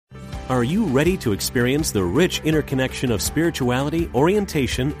Are you ready to experience the rich interconnection of spirituality,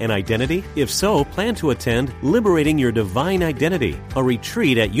 orientation, and identity? If so, plan to attend Liberating Your Divine Identity, a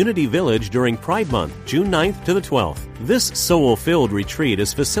retreat at Unity Village during Pride Month, June 9th to the 12th. This soul-filled retreat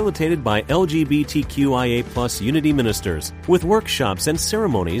is facilitated by LGBTQIA+ Unity ministers, with workshops and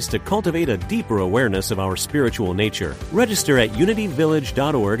ceremonies to cultivate a deeper awareness of our spiritual nature. Register at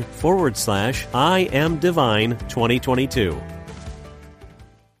unityvillage.org/I Am Divine 2022.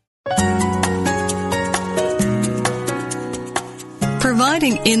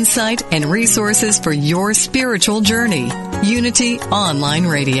 Providing insight and resources for your spiritual journey. Unity Online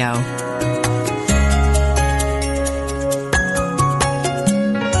Radio.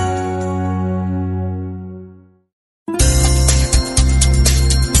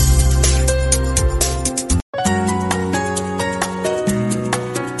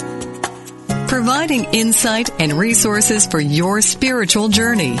 Providing insight and resources for your spiritual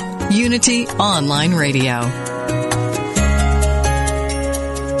journey. Unity Online Radio.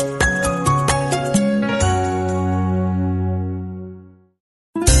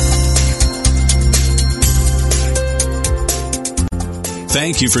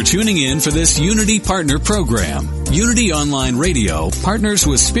 Thank you for tuning in for this Unity Partner Program. Unity Online Radio partners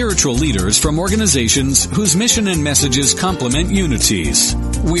with spiritual leaders from organizations whose mission and messages complement Unity's.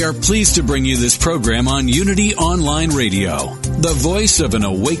 We are pleased to bring you this program on Unity Online Radio, the voice of an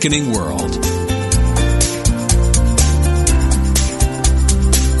awakening world.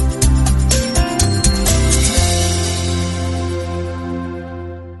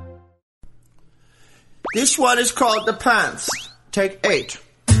 This one is called The Pants. Take 8.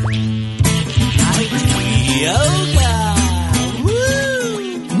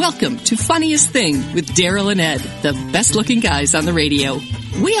 Welcome to Funniest Thing with Daryl and Ed, the best-looking guys on the radio.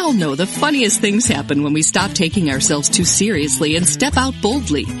 We all know the funniest things happen when we stop taking ourselves too seriously and step out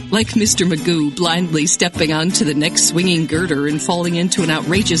boldly, like Mr. Magoo blindly stepping onto the next swinging girder and falling into an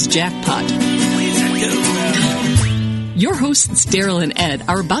outrageous jackpot. Your hosts, Daryl and Ed,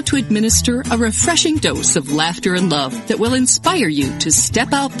 are about to administer a refreshing dose of laughter and love that will inspire you to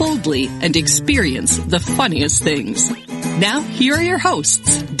step out boldly and experience the funniest things. Now, here are your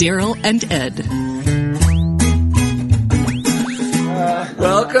hosts, Daryl and Ed.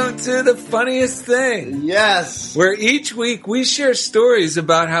 Welcome to The Funniest Thing. Yes. Where each week we share stories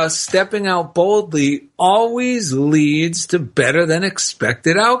about how stepping out boldly always leads to better than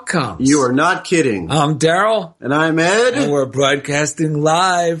expected outcomes. You are not kidding. I'm Daryl. And I'm Ed. And we're broadcasting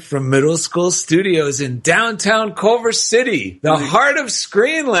live from Middle School Studios in downtown Culver City, the heart of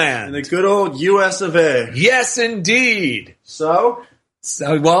Screenland. In the good old US of A. Yes, indeed. So,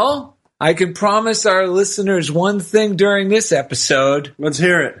 well, I can promise our listeners one thing during this episode. Let's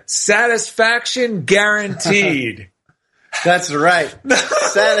hear it. Satisfaction guaranteed. That's right.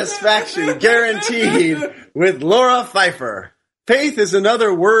 Satisfaction guaranteed with Laura Pfeiffer. Faith is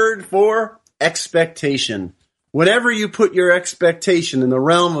another word for expectation. Whenever you put your expectation in the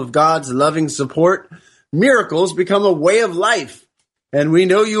realm of God's loving support, miracles become a way of life. And we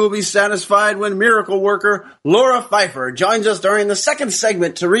know you will be satisfied when miracle worker Laura Pfeiffer joins us during the second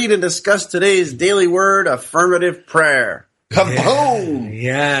segment to read and discuss today's daily word, affirmative prayer. Kaboom!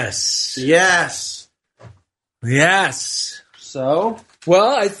 Yes. Yes. Yes. So?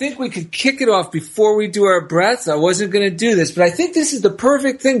 Well, I think we could kick it off before we do our breaths. I wasn't going to do this, but I think this is the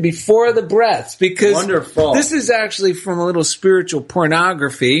perfect thing before the breaths because wonderful. This is actually from a little spiritual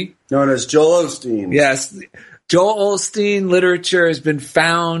pornography. Known as Joel Osteen. Yes. Joel Osteen literature has been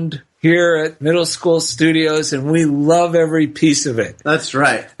found here at Middle School Studios, and we love every piece of it. That's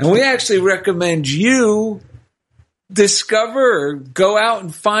right. And we actually recommend you discover or go out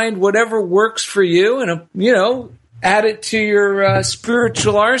and find whatever works for you and, add it to your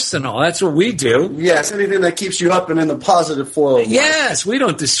spiritual arsenal. That's what we do. Yes, anything that keeps you up and in the positive flow. Yes, we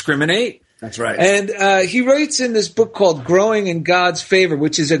don't discriminate. That's right. And he writes in this book called Growing in God's Favor,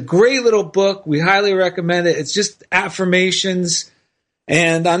 which is a great little book. We highly recommend it. It's just affirmations.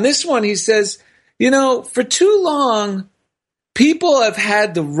 And on this one, he says, for too long, people have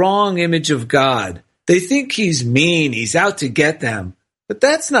had the wrong image of God. They think he's mean. He's out to get them. But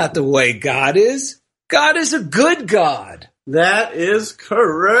that's not the way God is. God is a good God. That is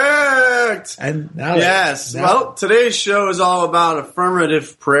correct. And now yes. Well, today's show is all about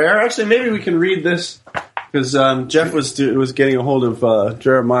affirmative prayer. Actually, maybe we can read this because Jeff was getting a hold of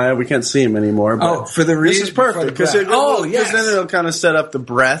Jeremiah. We can't see him anymore. But for the read. This is perfect because then it'll kind of set up the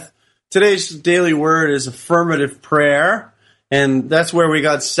breath. Today's daily word is affirmative prayer, and that's where we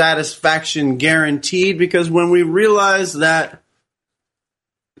got satisfaction guaranteed because when we realize that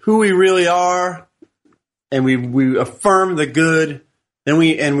who we really are, and we affirm the good, and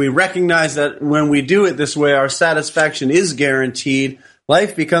we recognize that when we do it this way, our satisfaction is guaranteed.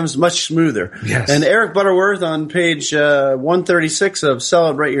 Life becomes much smoother. Yes. And Eric Butterworth on page 136 of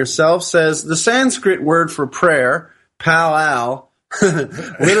Celebrate Yourself says, the Sanskrit word for prayer, pal-al,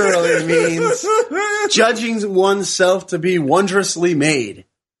 literally means judging oneself to be wondrously made.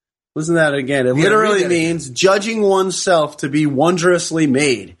 Listen to that again. It literally means judging oneself to be wondrously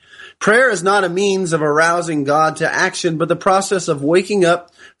made. Prayer is not a means of arousing God to action, but the process of waking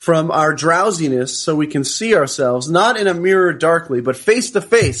up from our drowsiness so we can see ourselves, not in a mirror darkly, but face to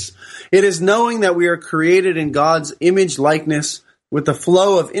face. It is knowing that we are created in God's image likeness with the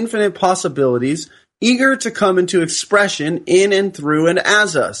flow of infinite possibilities, eager to come into expression in and through and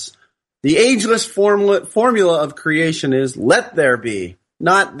as us. The ageless formula of creation is, let there be.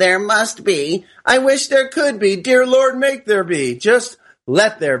 Not there must be. I wish there could be. Dear Lord, make there be. Just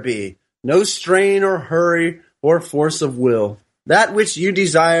let there be. No strain or hurry or force of will. That which you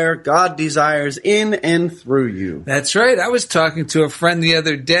desire, God desires in and through you. That's right. I was talking to a friend the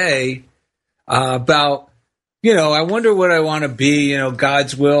other day about, I wonder what I want to be,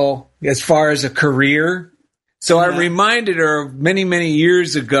 God's will as far as a career. So I reminded her many, many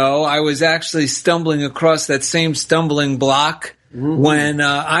years ago, I was actually stumbling across that same stumbling block when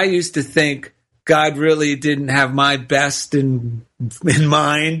I used to think God really didn't have my best in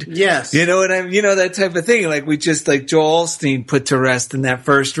mind. Yes. You know what I mean? That type of thing. Like Joel Osteen put to rest in that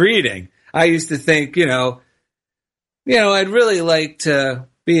first reading. I used to think, I'd really like to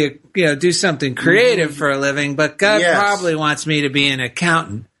be do something creative for a living, but God probably wants me to be an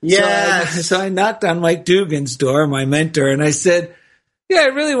accountant. Yes. So I knocked on Mike Dugan's door, my mentor, and I said, I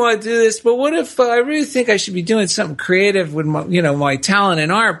really want to do this, but what if I really think I should be doing something creative with my talent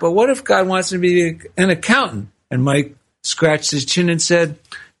in art, but what if God wants me to be an accountant? And Mike scratched his chin and said,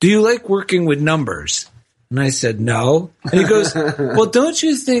 do you like working with numbers? And I said, no. And he goes, well, don't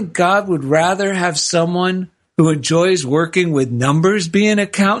you think God would rather have someone who enjoys working with numbers be an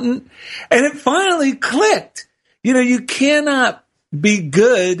accountant? And it finally clicked. You cannot be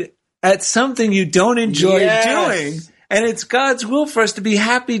good at something you don't enjoy doing. And it's God's will for us to be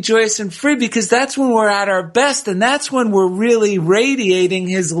happy, joyous, and free, because that's when we're at our best, and that's when we're really radiating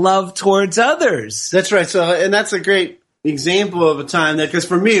His love towards others. That's right. So, and that's a great example of a time that, because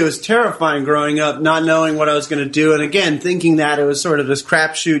for me, it was terrifying growing up, not knowing what I was going to do, and again, thinking that it was sort of this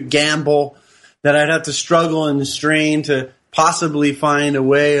crapshoot gamble that I'd have to struggle and strain to possibly find a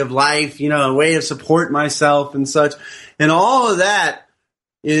way of life, a way to support myself and such. And all of that,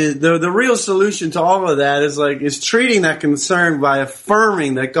 the real solution to all of that is treating that concern by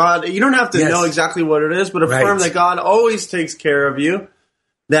affirming that God, you don't have to know exactly what it is, but affirm that God always takes care of you,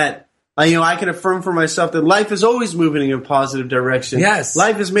 that I can affirm for myself that life is always moving in a positive direction. Yes.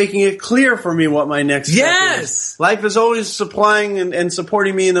 Life is making it clear for me what my next step is. Life is always supplying and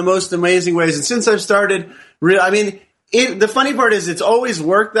supporting me in the most amazing ways. And since I've started, the funny part is it's always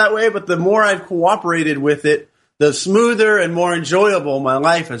worked that way, but the more I've cooperated with it, the smoother and more enjoyable my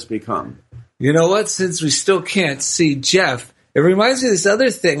life has become. You know what? Since we still can't see Jeff, it reminds me of this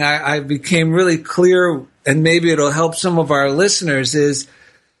other thing I became really clear, and maybe it'll help some of our listeners, is,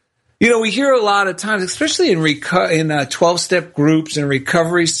 we hear a lot of times, especially in 12-step groups and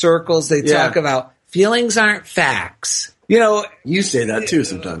recovery circles, they talk about feelings aren't facts. You say that too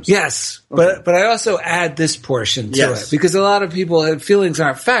sometimes. Yes, okay. but I also add this portion to it, because a lot of people have feelings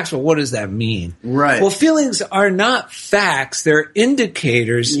aren't facts. Well, what does that mean? Right. Well, feelings are not facts. They're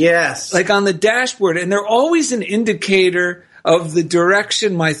indicators. Yes. Like on the dashboard, and they're always an indicator of the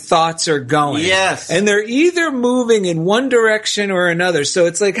direction my thoughts are going. Yes. And they're either moving in one direction or another. So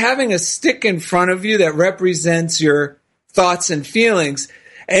it's like having a stick in front of you that represents your thoughts and feelings.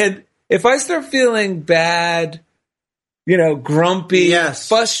 And if I start feeling bad, grumpy,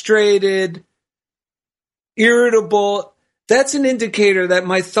 frustrated, irritable, that's an indicator that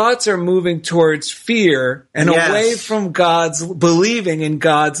my thoughts are moving towards fear and away from believing in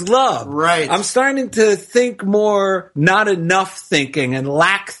God's love. Right. I'm starting to think more not enough thinking and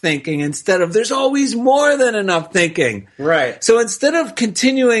lack thinking instead of there's always more than enough thinking. Right. So instead of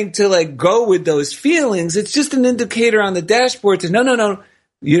continuing to go with those feelings, it's just an indicator on the dashboard to no,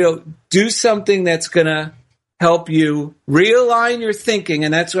 do something that's going to help you realign your thinking.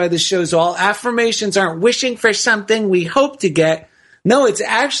 And that's why the show's all affirmations aren't wishing for something we hope to get. No, it's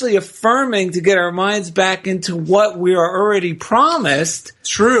actually affirming to get our minds back into what we are already promised.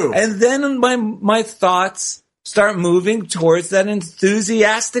 True. And then my thoughts start moving towards that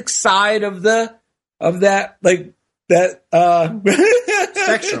enthusiastic side of that spectrum.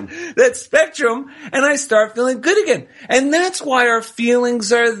 That spectrum, and I start feeling good again. And that's why our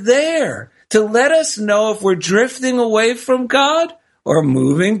feelings are there, to let us know if we're drifting away from God or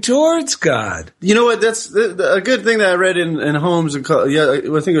moving towards God. You know what? That's a good thing that I read in Holmes. I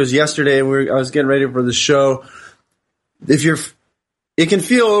think it was yesterday. I was getting ready for the show. It can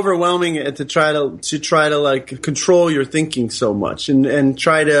feel overwhelming to try to like control your thinking so much and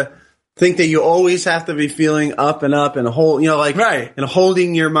try to think that you always have to be feeling up and hold, right, and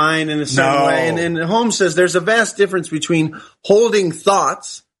holding your mind in a certain way. And Holmes says there's a vast difference between holding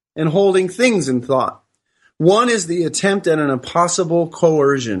thoughts and holding things in thought. One is the attempt at an impossible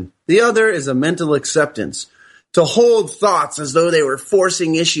coercion. The other is a mental acceptance. To hold thoughts as though they were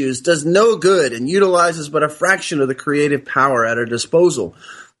forcing issues does no good and utilizes but a fraction of the creative power at our disposal.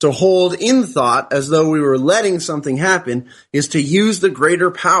 To hold in thought as though we were letting something happen is to use the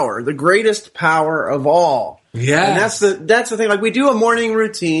greater power, the greatest power of all. Yeah. And that's the thing. Like, we do a morning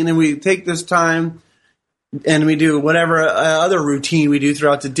routine and we take this time and we do whatever other routine we do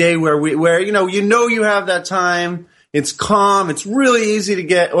throughout the day where you have that time. It's calm. It's really easy to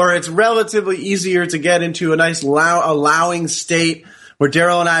get, or it's relatively easier to get into a nice allowing state where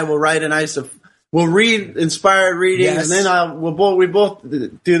Daryl and I will write we'll read inspired readings, yes, and then we both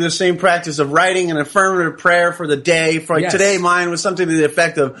do the same practice of writing an affirmative prayer for the day. For like, yes, today, mine was something to the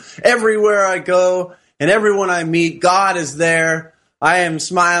effect of, everywhere I go and everyone I meet, God is there. I am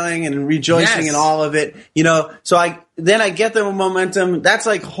smiling and rejoicing, yes, in all of it. So I get the momentum. That's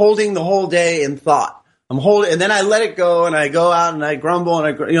like holding the whole day in thought. I'm holding, and then I let it go, and I go out and I grumble,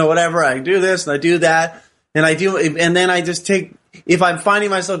 and whatever. I do this and I do that, and then I just take. If I'm finding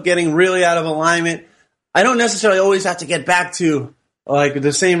myself getting really out of alignment, I don't necessarily always have to get back to like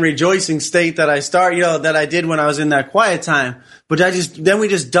the same rejoicing state that that I did when I was in that quiet time. But then we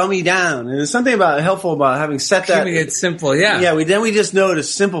just dummy down, and there's something helpful about having set that. Keeping it simple, yeah. Yeah, we just know to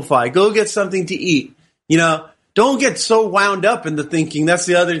simplify. Go get something to eat. Don't get so wound up into thinking. That's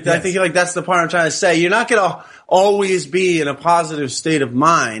the other. Yes. I think like that's the part I'm trying to say. You're not going to always be in a positive state of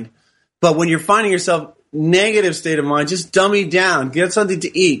mind, but when you're finding yourself negative state of mind, just dummy down. Get something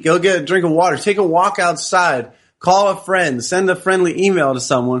to eat. Go get a drink of water. Take a walk outside. Call a friend. Send a friendly email to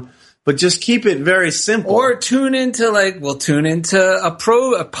someone. But just keep it very simple. Or tune into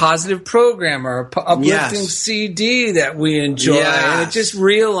a positive program or a uplifting, yes, CD that we enjoy. Yes. And it just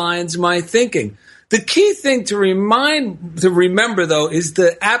realigns my thinking. The key thing to remember though is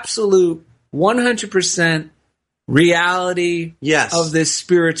the absolute 100% reality, yes, of this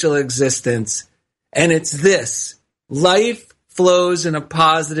spiritual existence. And it's this: life flows in a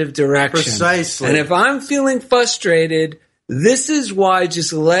positive direction. Precisely. And if I'm feeling frustrated, this is why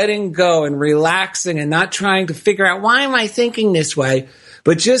just letting go and relaxing and not trying to figure out, why am I thinking this way?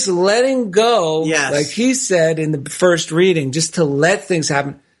 But just letting go, yes, like he said in the first reading, just to let things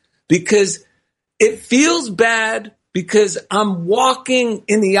happen. Because it feels bad because I'm walking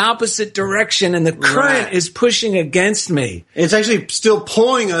in the opposite direction and the current, right, is pushing against me. It's actually still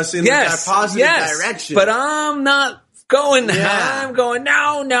pulling us in, yes, that positive, yes, direction. But I'm not going there. Yeah. I'm going,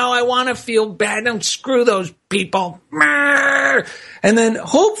 no, I want to feel bad. Don't screw those people. And then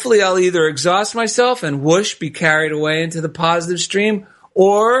hopefully I'll either exhaust myself and whoosh, be carried away into the positive stream,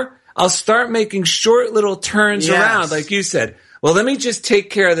 or I'll start making short little turns, yes, around, like you said. Well, let me just take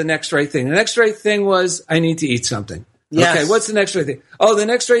care of the next right thing. The next right thing was I need to eat something. Yes. Okay, what's the next right thing? Oh, the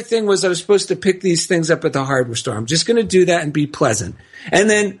next right thing was I was supposed to pick these things up at the hardware store. I'm just going to do that and be pleasant. And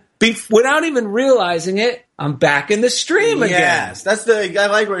then without even realizing it, I'm back in the stream again. Yes, I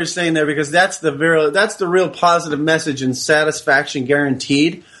like what you're saying there, because that's the real positive message and satisfaction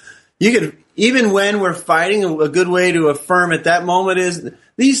guaranteed. You could, even when we're fighting, a good way to affirm at that moment is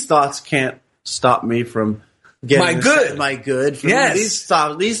these thoughts can't stop me from getting my good. Yes.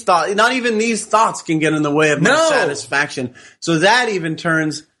 These thoughts, not even these thoughts can get in the way of my satisfaction. So that even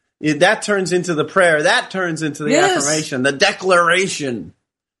turns into the prayer. That turns into the, yes, affirmation, the declaration.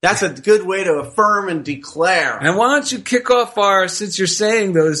 That's a good way to affirm and declare. And why don't you kick off since you're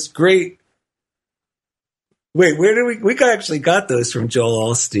saying those great... Wait, where did we actually got those from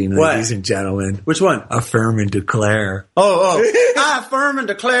Joel Osteen, ladies and gentlemen. Which one? Affirm and declare. Oh. I affirm and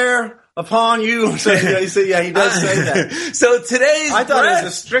declare upon you. So, yeah, he does say that. So today's I thought it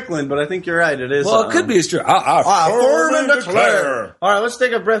was a Strickland, but I think you're right. It is. Well, it could be a Strickland. I affirm and declare. All right, let's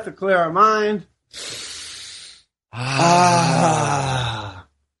take a breath to clear our mind.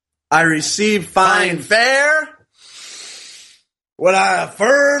 I receive fine fare when I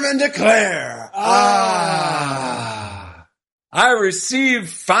affirm and declare. I receive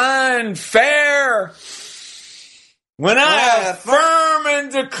fine fare when I affirm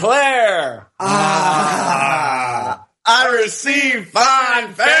and declare. I receive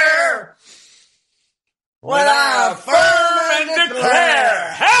fine fare when I affirm and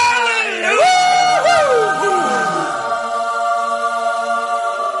declare. Hallelujah!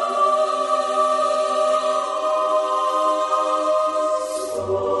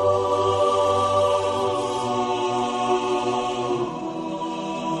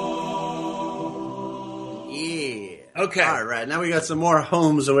 Okay. All right. Now we got some more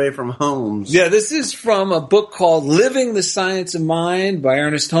homes away from homes. Yeah, this is from a book called Living the Science of Mind by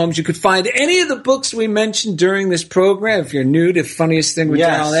Ernest Holmes. You could find any of the books we mentioned during this program. If you're new to Funniest Thing with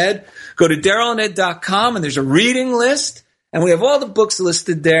Daryl and Ed, go to DarylandEd.com, and there's a reading list. And we have all the books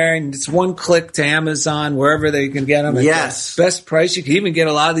listed there, and it's one click to Amazon, wherever they can get them at the best price. You can even get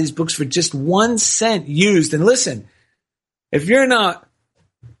a lot of these books for just 1 cent used. And listen, if you're not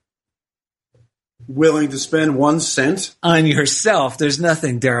willing to spend 1 cent on yourself, there's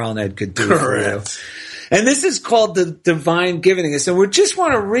nothing Daryl and Ed could do for you. And this is called the divine givingness. And we just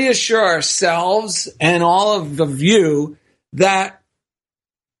want to reassure ourselves and all of you that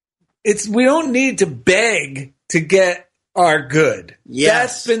we don't need to beg to get our good.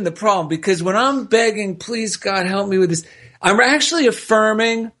 Yes. That's been the problem, because when I'm begging, please God help me with this, I'm actually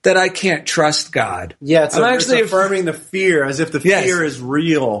affirming that I can't trust God. Yeah, I'm actually affirming the fear, as if the fear is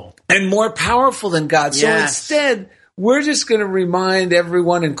real. And more powerful than God. So instead, we're just going to remind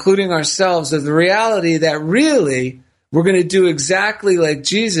everyone, including ourselves, of the reality that really we're going to do exactly like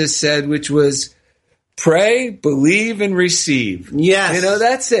Jesus said, which was pray, believe, and receive. Yes. You know,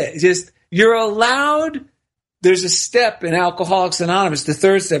 that's it. Just, you're allowed. There's a step in Alcoholics Anonymous, the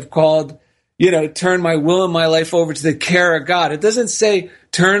third step, called, turn my will and my life over to the care of God. It doesn't say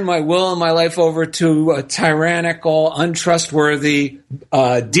turn my will and my life over to a tyrannical, untrustworthy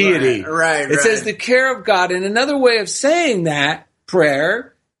deity. Right. It says the care of God. And another way of saying that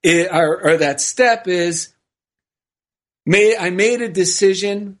prayer or that step is, I made a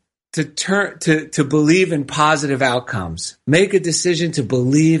decision to believe in positive outcomes. Make a decision to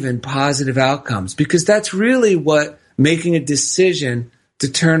believe in positive outcomes, because that's really what making a decision to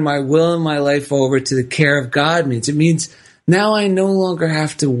turn my will and my life over to the care of God means. It means now I no longer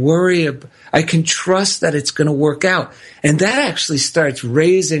have to worry. I can trust that it's going to work out. And that actually starts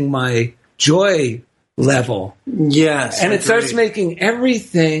raising my joy level. Yes. And it starts making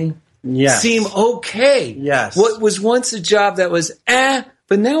everything seem okay. Yes. What was once a job that was,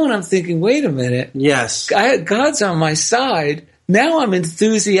 but now when I'm thinking, wait a minute. Yes. God's on my side. Now I'm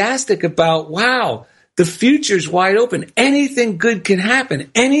enthusiastic about, wow, the future's wide open. Anything good can happen.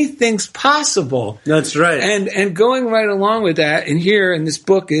 Anything's possible. That's right. And going right along with that, and here in this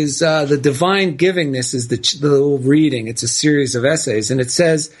book is the divine givingness is the little reading. It's a series of essays, and it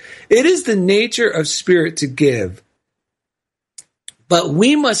says, it is the nature of spirit to give, but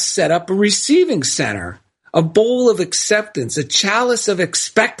we must set up a receiving center, a bowl of acceptance, a chalice of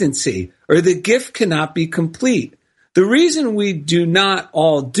expectancy, or the gift cannot be complete. The reason we do not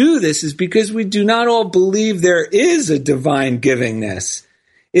all do this is because we do not all believe there is a divine givingness.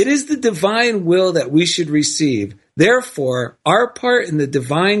 It is the divine will that we should receive. Therefore, our part in the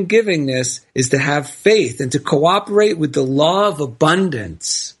divine givingness is to have faith and to cooperate with the law of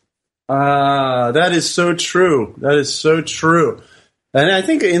abundance. That is so true. That is so true. And I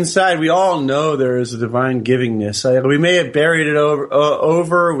think inside we all know there is a divine givingness. We may have buried it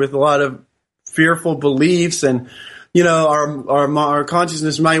over with a lot of fearful beliefs, and our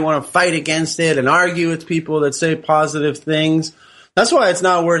consciousness might want to fight against it and argue with people that say positive things. That's why it's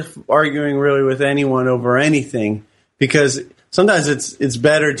not worth arguing really with anyone over anything, because sometimes it's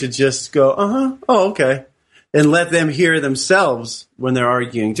better to just go, oh, okay, and let them hear themselves when they're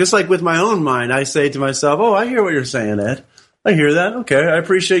arguing. Just like with my own mind, I say to myself, oh, I hear what you're saying, Ed. I hear that. Okay, I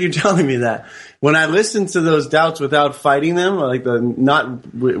appreciate you telling me that. When I listen to those doubts without fighting them,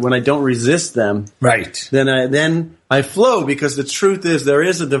 when I don't resist them, right? Then I flow, because the truth is there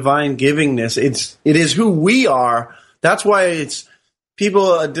is a divine givingness. It is who we are. That's why it's people.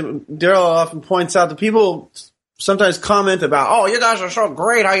 Daryl often points out that people sometimes comment about, oh, you guys are so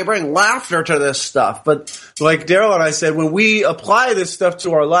great, how you bring laughter to this stuff. But like Daryl and I said, when we apply this stuff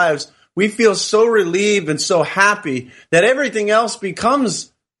to our lives, we feel so relieved and so happy that everything else becomes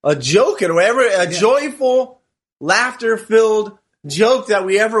a joke, a joyful, laughter-filled joke that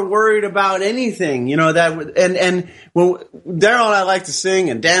we ever worried about anything. And when Daryl and I like to sing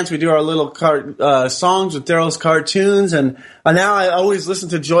and dance, we do our little songs with Daryl's cartoons, and now I always listen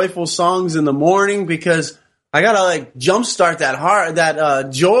to joyful songs in the morning, because I gotta jumpstart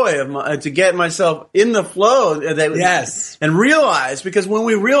that joy to get myself in the flow. And realize, because when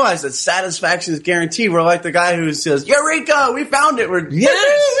we realize that satisfaction is guaranteed, we're like the guy who says, "Eureka, we found it."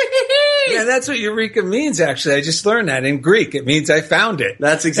 Yeah, that's what Eureka means. Actually, I just learned that in Greek. It means I found it.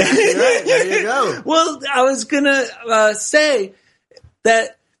 That's exactly right. There you go. Well, I was gonna say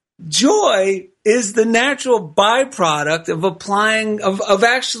that joy is the natural byproduct of applying of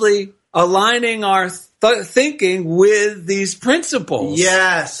actually aligning our thinking with these principles.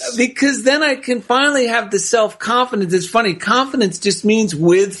 Yes. Because then I can finally have the self-confidence. It's funny. Confidence just means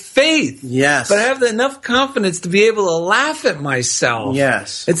with faith. Yes. But I have enough confidence to be able to laugh at myself.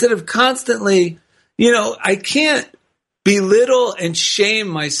 Yes. Instead of constantly, I can't belittle and shame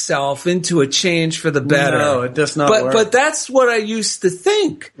myself into a change for the better. No, it does not work. But that's what I used to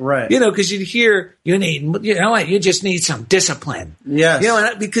think. Right. Because you'd hear, you just need some discipline.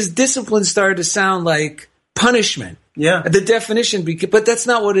 Yes. Because discipline started to sound like punishment. Yeah. The definition, but that's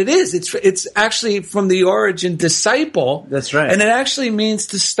not what it is. It's actually from the origin disciple. That's right. And it actually means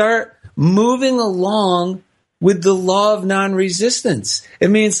to start moving along with the law of non-resistance.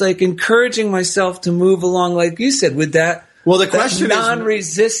 It means like encouraging myself to move along, like you said, with that. Well, the question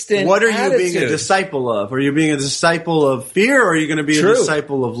non-resistant is, what are you attitude. being a disciple of? Are you being a disciple of fear, or are you going to be a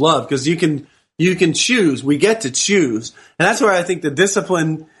disciple of love? Because you can choose. We get to choose, and that's where I think the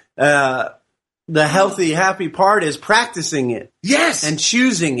discipline, the healthy, happy part is practicing it. Yes, and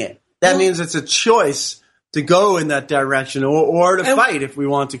choosing it. That means it's a choice to go in that direction, or to fight if we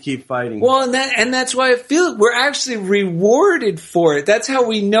want to keep fighting. Well, and that's why I feel we're actually rewarded for it. That's how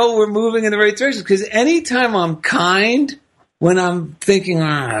we know we're moving in the right direction. Because anytime I'm kind, when I'm thinking,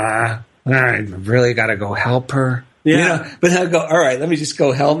 I really got to go help her. Yeah. But I go, all right, let me just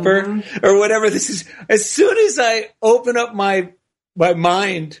go help her or whatever this is. As soon as I open up my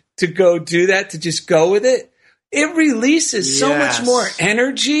mind to go do that, to just go with it, it releases so much more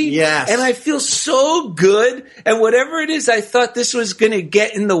energy. Yes. And I feel so good. And whatever it is I thought this was going to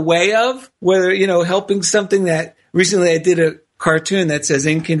get in the way of, whether, helping something that recently I did a cartoon that says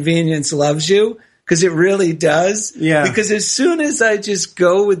inconvenience loves you, because it really does. Yeah. Because as soon as I just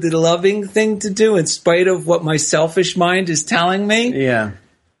go with the loving thing to do, in spite of what my selfish mind is telling me,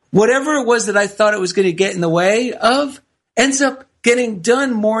 whatever it was that I thought it was going to get in the way of ends up getting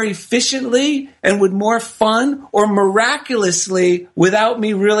done more efficiently and with more fun, or miraculously without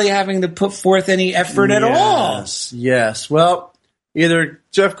me really having to put forth any effort at all. Yes. Well, either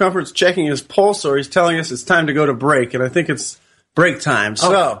Jeff Comfort's checking his pulse or he's telling us it's time to go to break, and I think it's break time.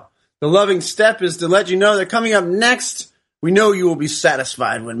 So the loving step is to let you know that coming up next, we know you will be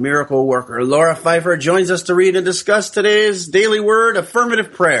satisfied when miracle worker Laura Pfeiffer joins us to read and discuss today's daily word,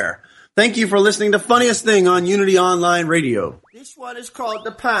 affirmative prayer. Thank you for listening to Funniest Thing on Unity Online Radio. This one is called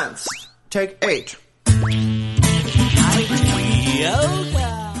The Pants. Take 8.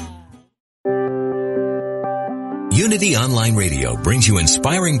 Unity Online Radio brings you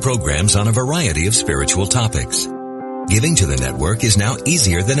inspiring programs on a variety of spiritual topics. Giving to the network is now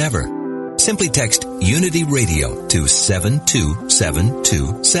easier than ever. Simply text Unity Radio to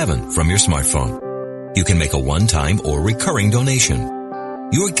 72727 from your smartphone. You can make a one-time or recurring donation.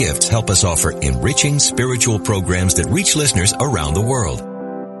 Your gifts help us offer enriching spiritual programs that reach listeners around the world.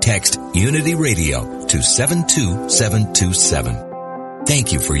 Text Unity Radio to 72727.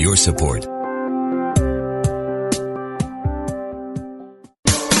 Thank you for your support.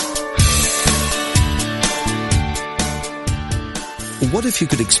 What if you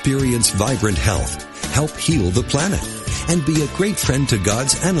could experience vibrant health, help heal the planet, and be a great friend to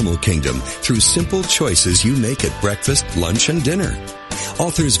God's animal kingdom through simple choices you make at breakfast, lunch, and dinner?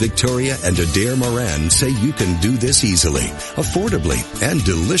 Authors Victoria and Adair Moran say you can do this easily, affordably, and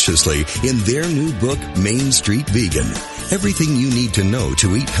deliciously in their new book, Main Street Vegan. Everything you need to know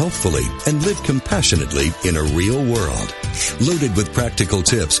to eat healthfully and live compassionately in a real world. Loaded with practical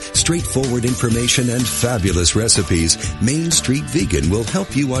tips, straightforward information, and fabulous recipes, Main Street Vegan will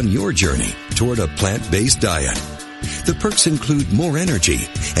help you on your journey toward a plant-based diet. The perks include more energy,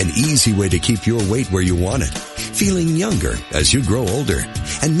 an easy way to keep your weight where you want it, feeling younger as you grow older,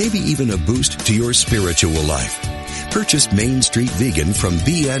 and maybe even a boost to your spiritual life. Purchase Main Street Vegan from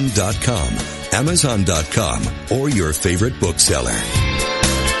BN.com, Amazon.com, or your favorite bookseller.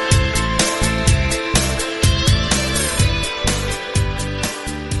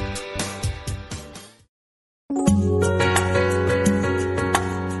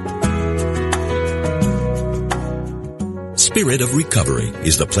 Spirit of Recovery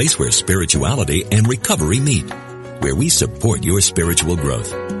is the place where spirituality and recovery meet, where we support your spiritual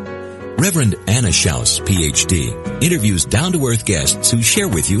growth. Reverend Anna Schaus, Ph.D., interviews down-to-earth guests who share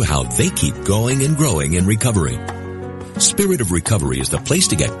with you how they keep going and growing in recovery. Spirit of Recovery is the place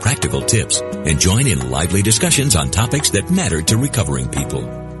to get practical tips and join in lively discussions on topics that matter to recovering people.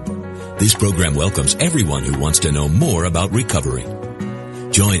 This program welcomes everyone who wants to know more about recovery.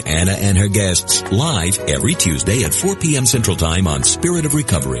 Join Anna and her guests live every Tuesday at 4 p.m. Central Time on Spirit of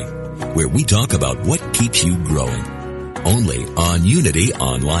Recovery, where we talk about what keeps you growing. Only on Unity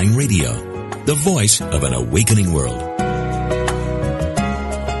Online Radio, the voice of an awakening world.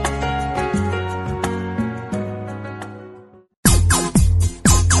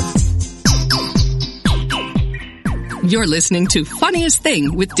 You're listening to Funniest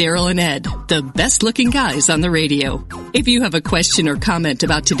Thing with Daryl and Ed, the best looking guys on the radio. If you have a question or comment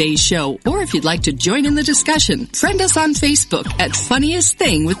about today's show, or if you'd like to join in the discussion, friend us on Facebook at Funniest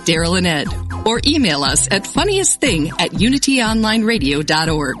Thing with Daryl and Ed, or email us at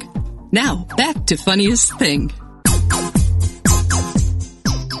funniestthing@unityonlineradio.org. Now, back to Funniest Thing.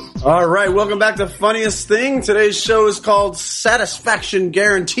 All right, welcome back to Funniest Thing. Today's show is called Satisfaction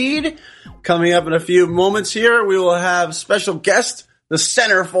Guaranteed. Coming up in a few moments here, we will have special guest, the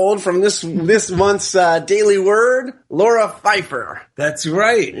centerfold from this month's Daily Word, Laura Pfeiffer. That's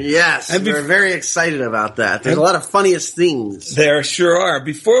right. Yes, and we're very excited about that. There's a lot of funniest things. There sure are.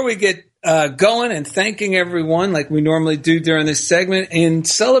 Before we get going and thanking everyone like we normally do during this segment, and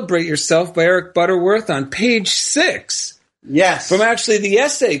Celebrate Yourself by Eric Butterworth on page 6. Yes. From actually the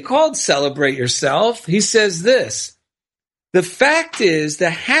essay called Celebrate Yourself, he says this: the fact is, the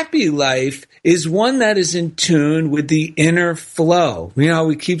happy life is one that is in tune with the inner flow. You know,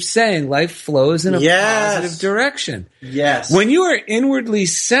 we keep saying life flows in a positive direction. Yes. When you are inwardly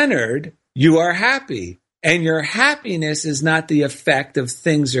centered, you are happy. And your happiness is not the effect of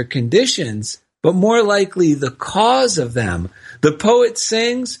things or conditions, but more likely the cause of them. The poet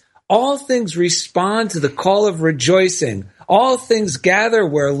sings, all things respond to the call of rejoicing. All things gather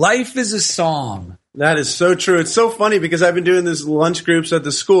where life is a song. That is so true. It's so funny because I've been doing these lunch groups at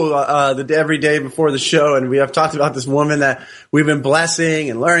the school every day before the show, and we have talked about this woman that we've been blessing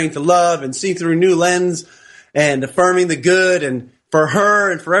and learning to love and see through a new lens and affirming the good, and for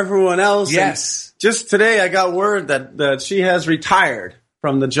her and for everyone else. Yes. And just today I got word that she has retired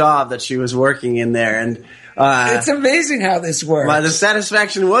from the job that she was working in there, and it's amazing how this works. The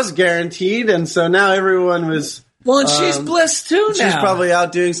satisfaction was guaranteed, and so now everyone was... Well, and she's blessed too now. She's probably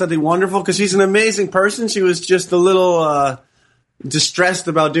out doing something wonderful because she's an amazing person. She was just a little distressed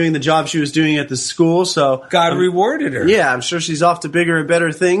about doing the job she was doing at the school. So God rewarded her. Yeah, I'm sure she's off to bigger and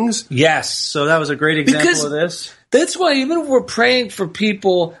better things. Yes. So that was a great example of this. That's why even if we're praying for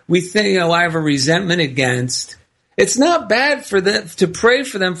people we think I have a resentment against, it's not bad for them to pray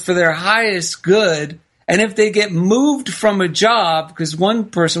for them for their highest good. And if they get moved from a job, because one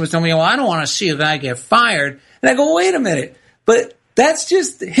person was telling me, well, I don't want to see a guy get fired. And I go, wait a minute, but that's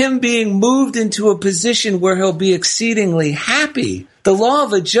just him being moved into a position where he'll be exceedingly happy. The law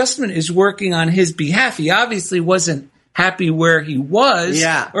of adjustment is working on his behalf. He obviously wasn't happy where he was,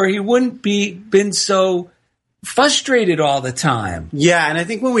 or he wouldn't been so frustrated all the time. Yeah, and I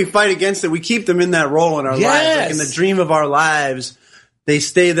think when we fight against it, we keep them in that role in our lives. Like in the dream of our lives, they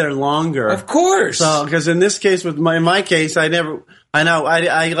stay there longer. Of course. So, because in this case, in my case, I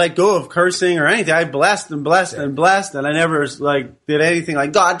let go of cursing or anything. I blessed and blessed and blessed, and I never did anything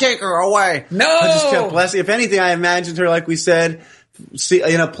like, God, take her away. No. I just kept blessing. If anything, I imagined her, like we said,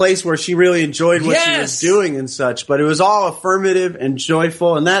 in a place where she really enjoyed what she was doing and such. But it was all affirmative and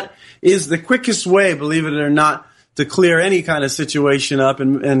joyful, and that is the quickest way, believe it or not, to clear any kind of situation up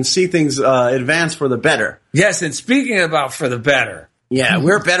and see things advance for the better. Yes, and speaking about for the better. Yeah,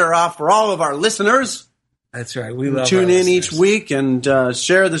 we're better off for all of our listeners. That's right. We love tune in each week and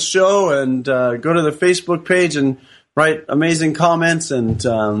share the show and go to the Facebook page and write amazing comments. And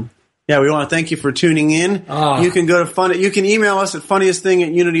we want to thank you for tuning in. You can go to you can email us at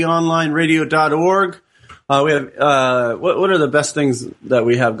funniestthing@unityonlineradio.org. We have what are the best things that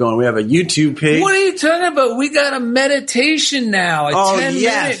we have going? We have a YouTube page. What are you talking about? We got a meditation now, a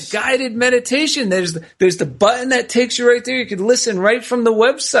 10-minute guided meditation. There's the button that takes you right there. You can listen right from the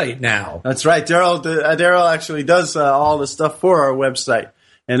website now. That's right. Daryl actually does all the stuff for our website,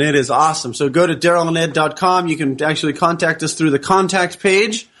 and it is awesome. So go to darylanded.com. You can actually contact us through the contact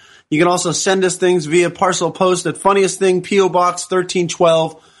page. You can also send us things via parcel post at Funniest Thing, P.O. Box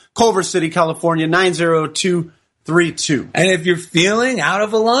 1312. Culver City, California, 90232. And if you're feeling out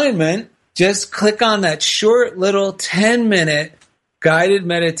of alignment, just click on that short little 10-minute guided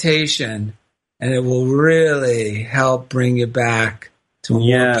meditation, and it will really help bring you back to a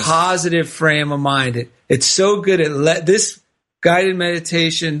more positive frame of mind. It's so good. This guided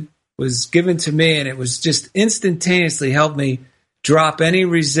meditation was given to me, and it was just instantaneously helped me drop any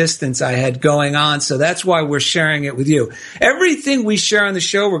resistance I had going on. So that's why we're sharing it with you. Everything we share on the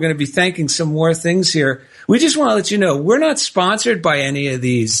show, we're going to be thanking some more things here. We just want to let you know, we're not sponsored by any of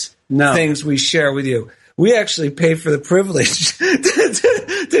these things we share with you. We actually pay for the privilege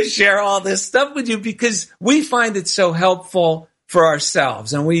to share all this stuff with you because we find it so helpful for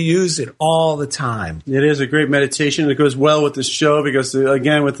ourselves, and we use it all the time. It is a great meditation. It goes well with the show because,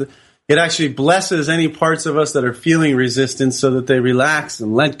 again, it actually blesses any parts of us that are feeling resistance so that they relax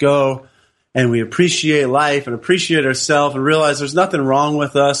and let go, and we appreciate life and appreciate ourselves and realize there's nothing wrong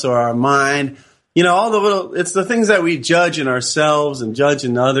with us or our mind. it's the things that we judge in ourselves and judge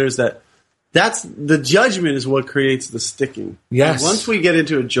in others that's the judgment is what creates the sticking. Yes. And once we get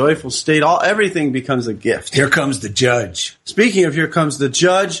into a joyful state, everything becomes a gift. Here comes the judge. Speaking of here comes the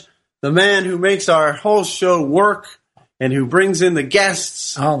judge, the man who makes our whole show work and who brings in the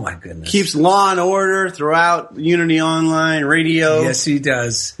guests. Oh, my goodness. Keeps law and order throughout Unity Online Radio. Yes, he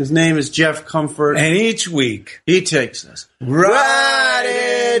does. His name is Jeff Comfort. And each week, he takes us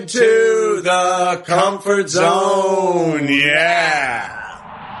right into the comfort zone. Yeah.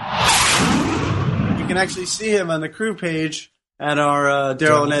 You can actually see him on the crew page at our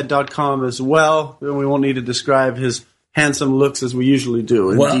DarylAndEd.com as well. We won't need to describe his handsome looks as we usually do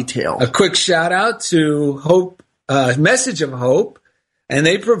in detail. A quick shout out to Hope, Message of Hope, and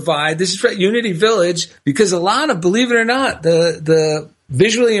they provide, this is for Unity Village, because a lot of, believe it or not, the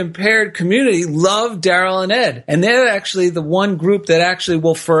visually impaired community love Daryl and Ed, and they're actually the one group that actually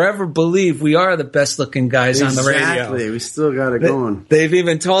will forever believe we are the best looking guys on the radio. Exactly. We still got it going. They've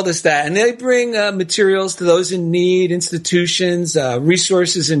even told us that, and they bring materials to those in need, institutions,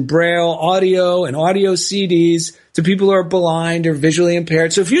 resources in Braille, audio, and audio CDs to people who are blind or visually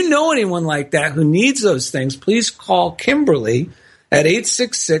impaired. So if you know anyone like that who needs those things, please call Kimberly at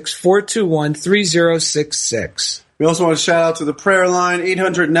 866-421-3066. We also want to shout out to the prayer line,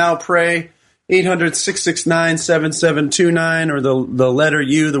 800-NOW-PRAY, 800-669-7729, or the letter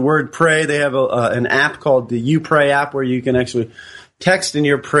U, the word pray. They have an app called the You Pray app where you can actually text in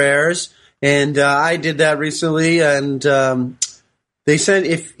your prayers. And I did that recently, and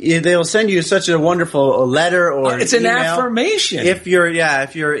they'll send you such a wonderful letter or it's an email affirmation if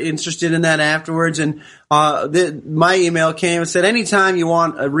you're interested in that afterwards. And my email came and said, anytime you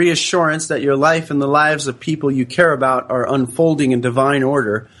want a reassurance that your life and the lives of people you care about are unfolding in divine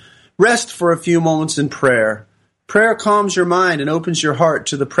order, rest for a few moments in prayer. Prayer calms your mind and opens your heart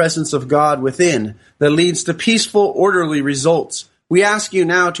to the presence of God within that leads to peaceful, orderly results. We ask you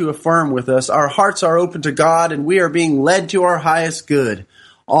now to affirm with us, our hearts are open to God and we are being led to our highest good.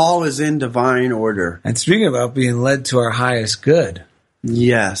 All is in divine order. And speaking about being led to our highest good.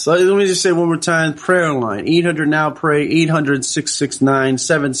 Yes. Let me just say one more time, prayer line, 800-NOW-PRAY,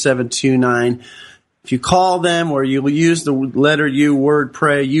 800-669-7729. If you call them or you will use the letter U, word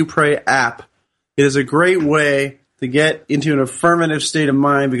pray, You Pray app, it is a great way to get into an affirmative state of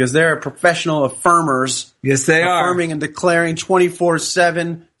mind because they're professional affirmers. Yes, they are. Affirming and declaring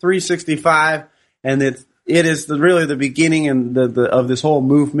 24/7, 365, and it is really the beginning and of this whole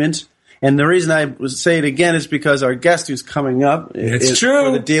movement. And the reason I say it again is because our guest who's coming up it's true.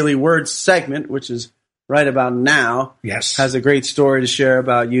 for the Daily Word segment, which is right about now, yes, has a great story to share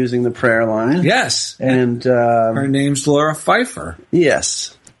about using the prayer line. Yes. And her name's Laura Pfeiffer.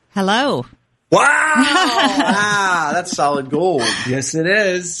 Yes. Hello. Wow! Wow, that's solid gold. Yes, it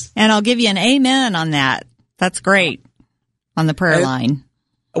is. And I'll give you an amen on that. That's great on the prayer line.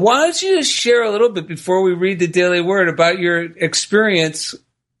 Why don't you just share a little bit before we read the Daily Word about your experience?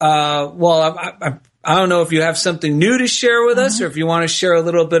 I don't know if you have something new to share with us or if you want to share a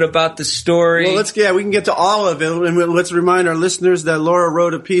little bit about the story. Well, we can get to all of it. And let's remind our listeners that Laura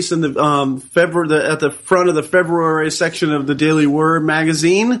wrote a piece in the at the front of the February section of the Daily Word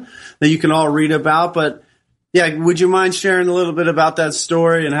magazine that you can all read about. But yeah, would you mind sharing a little bit about that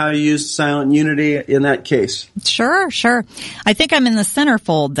story and how you used Silent Unity in that case? Sure. I think I'm in the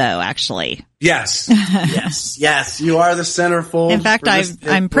centerfold, though, actually. Yes. Yes, you are the centerfold. In fact,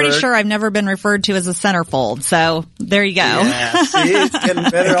 I'm pretty sure I've never been referred to as a centerfold. So there you go. Yeah, see, it's getting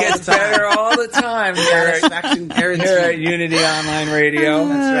better all the time here at Unity Online Radio.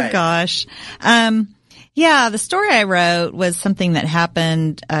 That's right. Gosh. Yeah, the story I wrote was something that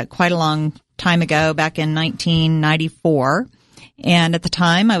happened quite a long time ago, back in 1994. And at the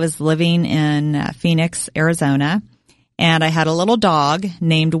time, I was living in Phoenix, Arizona, and I had a little dog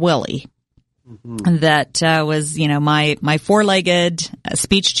named Willie. Mm-hmm. That was, my four-legged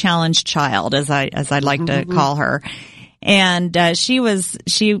speech challenged child, as I'd like to call her. And I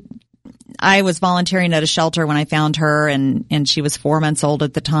was volunteering at a shelter when I found her, and she was 4 months old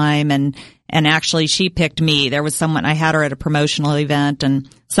at the time, and actually she picked me. There was I had her at a promotional event, and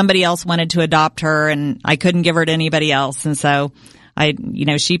somebody else wanted to adopt her, and I couldn't give her to anybody else, and so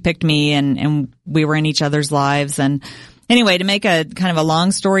she picked me, and we were in each other's lives. And anyway, to make a kind of a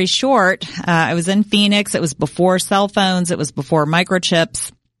long story short, I was in Phoenix. It was before cell phones. It was before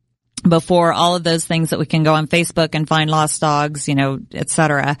microchips, before all of those things that we can go on Facebook and find lost dogs, et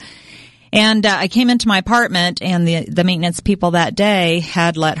cetera. And I came into my apartment, and the maintenance people that day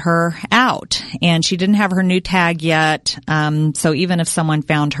had let her out, and she didn't have her new tag yet. So even if someone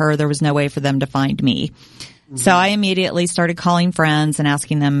found her, there was no way for them to find me. So I immediately started calling friends and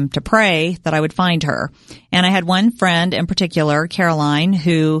asking them to pray that I would find her. And I had one friend in particular, Caroline,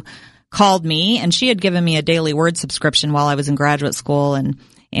 who called me, and she had given me a daily word subscription while I was in graduate school.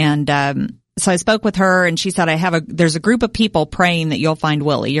 So I spoke with her, and she said, there's a group of people praying that you'll find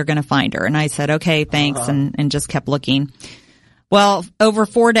Willie. You're going to find her. And I said, okay, thanks. And just kept looking. Well, over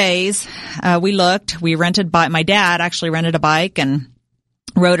 4 days, we looked, my dad actually rented a bike and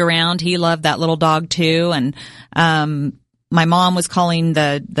rode around. He loved that little dog too. And, my mom was calling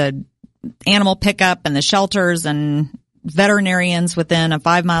the animal pickup and the shelters and veterinarians within a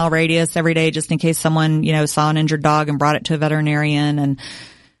 5-mile radius every day, just in case someone, saw an injured dog and brought it to a veterinarian. And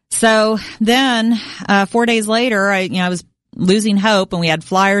so then, 4 days later, I was losing hope, and we had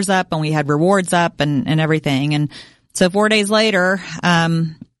flyers up and we had rewards up and everything. And so 4 days later,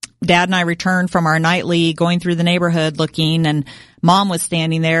 Dad and I returned from our nightly going through the neighborhood looking, and Mom was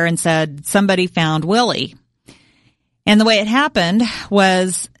standing there and said, somebody found Willie. And the way it happened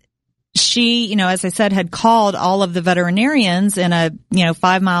was she, as I said, had called all of the veterinarians in a,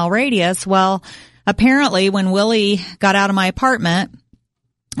 5-mile radius. Well, apparently when Willie got out of my apartment,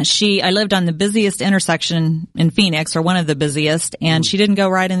 I lived on the busiest intersection in Phoenix, or one of the busiest, and she didn't go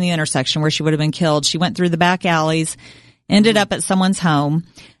right in the intersection where she would have been killed. She went through the back alleys, ended up at someone's home.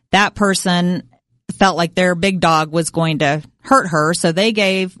 That person felt like their big dog was going to hurt her, so they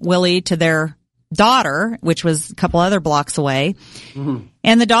gave Willie to their daughter, which was a couple other blocks away. Mm-hmm.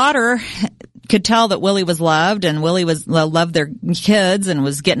 And the daughter could tell that Willie was loved, and Willie loved their kids and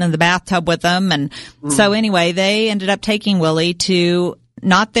was getting in the bathtub with them. And so anyway, they ended up taking Willie to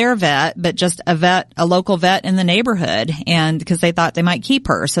not their vet, but just a local vet in the neighborhood, and because they thought they might keep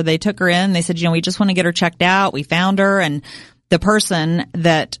her. So they took her in. They said, we just want to get her checked out. We found her, and the person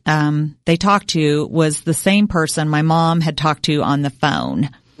that they talked to was the same person my mom had talked to on the phone.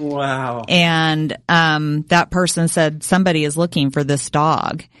 Wow. And that person said, somebody is looking for this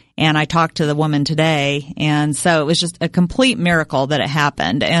dog. And I talked to the woman today, and so it was just a complete miracle that it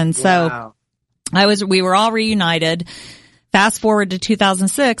happened. And so we were all reunited. Fast forward to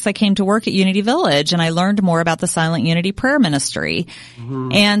 2006, I came to work at Unity Village, and I learned more about the Silent Unity Prayer Ministry.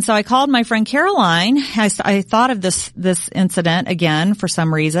 Mm-hmm. And so I called my friend Caroline. I thought of this incident again for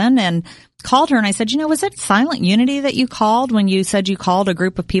some reason, and called her, and I said, was it Silent Unity that you called when you said you called a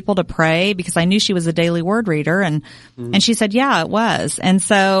group of people to pray? Because I knew she was a daily word reader, and she said, yeah, it was. And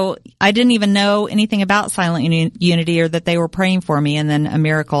so I didn't even know anything about Silent Unity, or that they were praying for me, and then a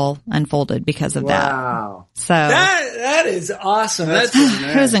miracle unfolded because of that. Wow. So that is awesome.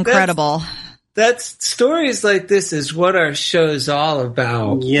 It was incredible. That's stories like this is what our show's all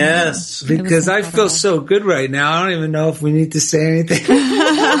about. Yes. Because I feel so good right now. I don't even know if we need to say anything.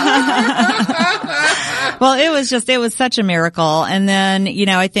 Well, it was such a miracle. And then,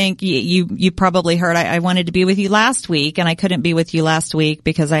 I think you probably heard I wanted to be with you last week, and I couldn't be with you last week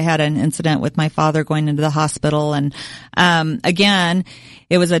because I had an incident with my father going into the hospital. And, again,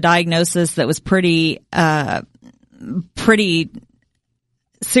 it was a diagnosis that was pretty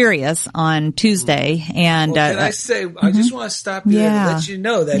serious on Tuesday. And can I say, I just want to stop you there to let you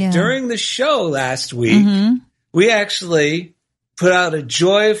know that during the show last week, we actually put out a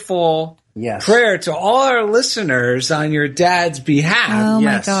joyful prayer to all our listeners on your dad's behalf. Oh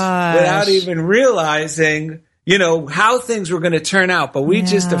my gosh. Without even realizing, how things were going to turn out. But we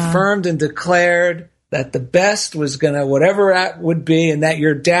just affirmed and declared that the best was going to, whatever that would be, and that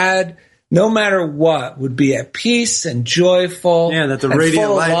your dad, no matter what, would be at peace and joyful. Yeah, that the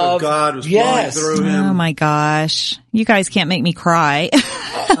radiant light of God was flowing through him. Oh my gosh. You guys can't make me cry. This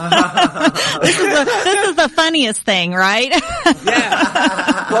is the funniest thing, right?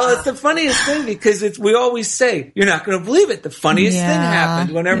 Yeah. Well, it's the funniest thing because we always say, you're not going to believe it. The funniest thing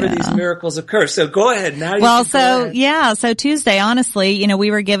happened whenever these miracles occur. So go ahead. Now So Tuesday, honestly,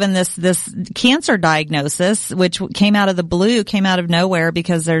 we were given this cancer diagnosis, which came out of the blue, came out of nowhere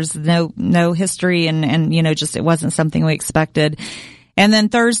because there's no history and just it wasn't something we expected. And then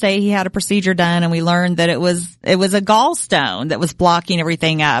Thursday he had a procedure done, and we learned that it was a gallstone that was blocking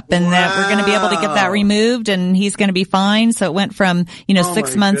everything up, and that we're going to be able to get that removed, and he's going to be fine. So it went from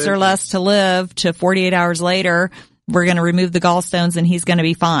 6 months or less to live to 48 hours later. We're going to remove the gallstones, and he's going to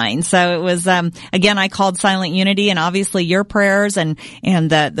be fine. So it was again, I called Silent Unity, and obviously your prayers and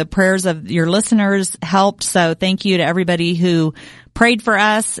the prayers of your listeners helped. So thank you to everybody who prayed for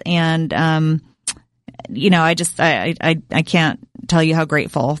us, and I can't tell you how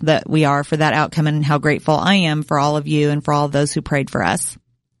grateful that we are for that outcome, and how grateful I am for all of you and for all of those who prayed for us.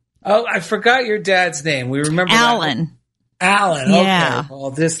 Oh, I forgot your dad's name. We remember Alan. Alan. Yeah. Okay.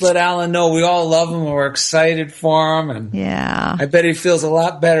 Well, just let Alan know we all love him and we're excited for him. And Yeah. I bet he feels a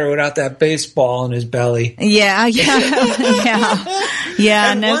lot better without that baseball in his belly. Yeah.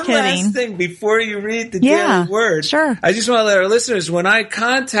 Yeah, And no one kidding. last thing before you read the Yeah, daily word. sure. I just want to let our listeners, when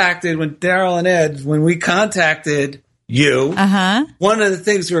Daryl and Ed, when we contacted you, one of the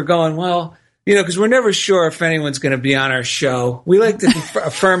things we were going, well, because we're never sure if anyone's going to be on our show. We like to be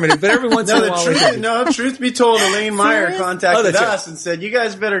affirmative, but every once in a while. Truth be told, Elaine Meyer contacted us and said, you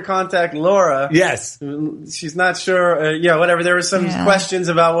guys better contact Laura. Yes. She's not sure, whatever. There were some questions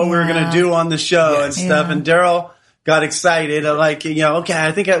about what we were going to do on the show and stuff, and Daryl got excited, okay,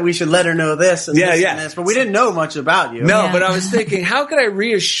 I think we should let her know this and this and this, but we didn't know much about you. No, but I was thinking, how could I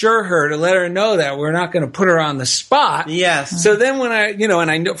reassure her to let her know that we're not going to put her on the spot? Yes. So then when I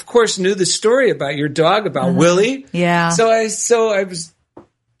of course knew the story about your dog, about Willie. Yeah. So I was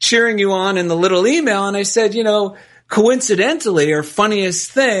cheering you on in the little email, and I said, coincidentally, or funniest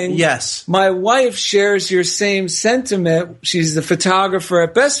thing, yes, my wife shares your same sentiment. She's the photographer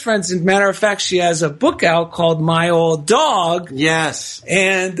at Best Friends. As a matter of fact, she has a book out called My Old Dog. Yes.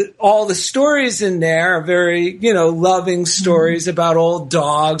 And all the stories in there are very, loving stories about old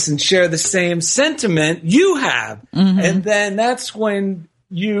dogs and share the same sentiment you have. Mm-hmm. And then that's when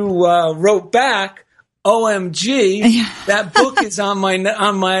you wrote back, OMG, that book is on my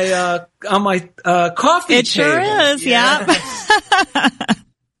coffee It table. sure is, yeah.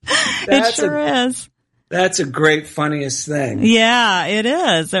 It sure is. That's a great funniest thing. Yeah, it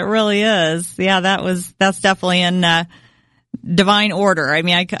is. It really is. Yeah, that's definitely in divine order. I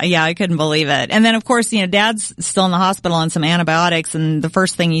mean, I couldn't believe it. And then, of course, Dad's still in the hospital on some antibiotics, and the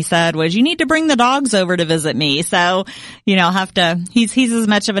first thing he said was, "You need to bring the dogs over to visit me." So, I'll have to. He's as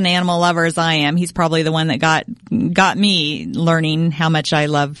much of an animal lover as I am. He's probably the one that got me learning how much I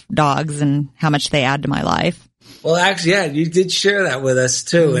love dogs and how much they add to my life. Well, actually, yeah, you did share that with us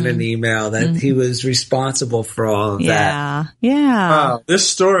too in an email that he was responsible for all of that. Yeah. Wow, this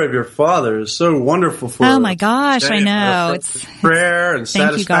story of your father is so wonderful for us. Oh my gosh, I know. It's prayer and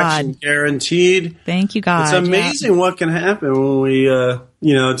satisfaction guaranteed. Thank you, God. It's amazing what can happen when we,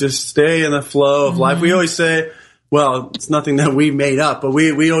 just stay in the flow of life. We always say, well, it's nothing that we made up, but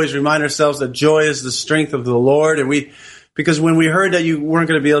we always remind ourselves that joy is the strength of the Lord, and because when we heard that you weren't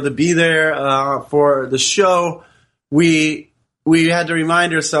going to be able to be there for the show, we had to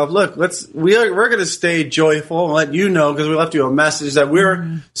remind ourselves, look, we're going to stay joyful and let you know, because we left you a message that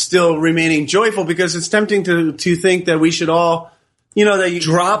we're still remaining joyful, because it's tempting to think that we should all, that you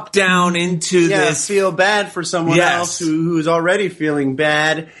drop down into this, feel bad for someone else who's already feeling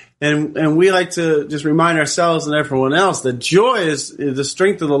bad. And we like to just remind ourselves and everyone else that joy is the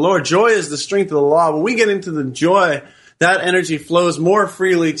strength of the Lord. Joy is the strength of the law. When we get into the joy, that energy flows more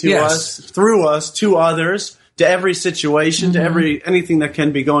freely to us, through us, to others, to every situation, to anything that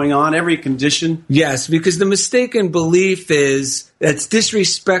can be going on, every condition. Yes, because the mistaken belief is that it's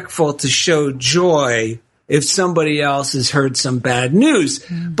disrespectful to show joy if somebody else has heard some bad news.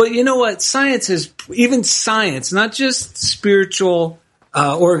 But you know what? Even science, not just spiritual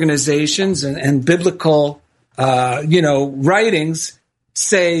organizations and biblical, writings,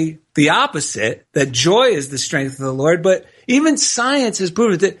 say the opposite, that joy is the strength of the Lord. But even science has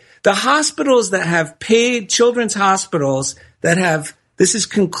proven that the hospitals that have paid, children's hospitals that have, this is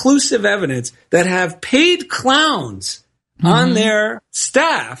conclusive evidence, that have paid clowns on their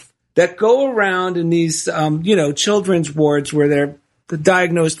staff that go around in these, children's wards where they're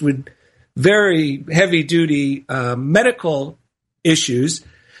diagnosed with very heavy duty medical issues,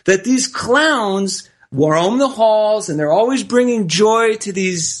 that these clowns roam the halls and they're always bringing joy to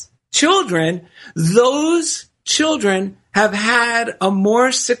these children. Those children have had a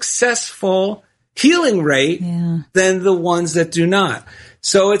more successful healing rate than the ones that do not.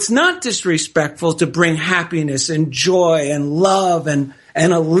 So it's not disrespectful to bring happiness and joy and love and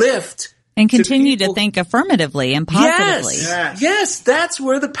a lift. And continue to think affirmatively and positively. Yes, that's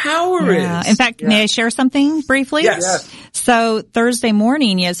where the power is. In fact, may I share something briefly? Yes. So Thursday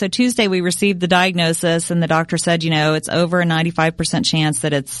morning, so Tuesday we received the diagnosis, and the doctor said, it's over a 95% chance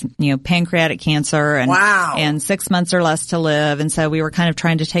that it's, pancreatic cancer, and 6 months or less to live. And so we were kind of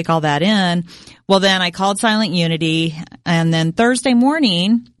trying to take all that in. Well, then I called Silent Unity, and then Thursday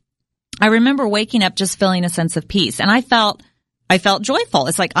morning, I remember waking up just feeling a sense of peace, and I felt joyful.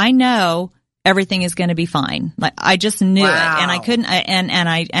 It's like, I know everything is going to be fine. Like, I just knew it, and I couldn't,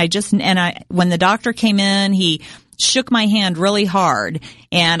 when the doctor came in, he shook my hand really hard,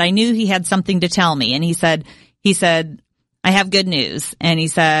 and I knew he had something to tell me. And he said, I have good news. And he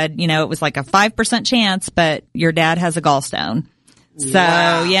said, it was like a 5% chance, but your dad has a gallstone. So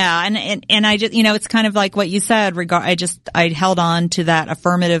yeah, and I just, it's kind of like what you said. I held on to that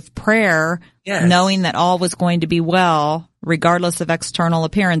affirmative prayer, knowing that all was going to be well, regardless of external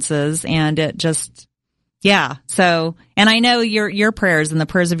appearances, and it just, So, and I know your prayers and the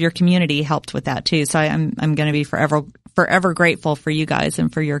prayers of your community helped with that too. So I'm going to be forever grateful for you guys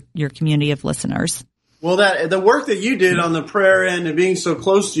and for your community of listeners. Well, the work that you did on the prayer end and being so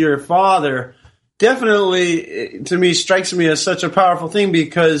close to your father definitely, to me, strikes me as such a powerful thing,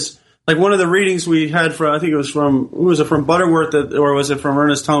 because like one of the readings we had from, I think it was from, who was it, from Butterworth, or was it from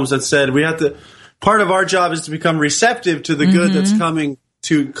Ernest Holmes, that said we have to, part of our job is to become receptive to the good that's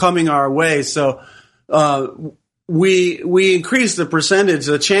coming our way. So we increase the percentage,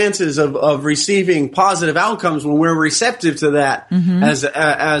 the chances of receiving positive outcomes when we're receptive to that as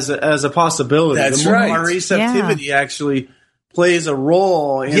a possibility. That's the more right. Our receptivity actually plays a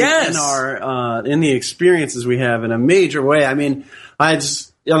role in our in the experiences we have in a major way. I mean, I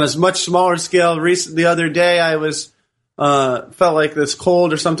just, on a much smaller scale, the other day I was felt like this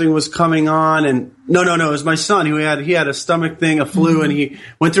cold or something was coming on, and no, it was my son who he had a stomach thing, a flu, and he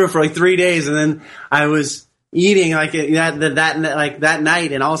went through it for like 3 days, and then I was eating like that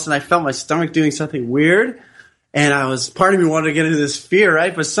night, and all of a sudden I felt my stomach doing something weird, and part of me wanted to get into this fear,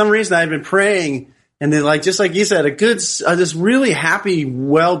 right? For some reason I had been praying, and then just like you said, this really happy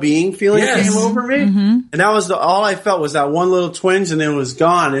well-being feeling came over me, and that was all I felt was that one little twinge, and it was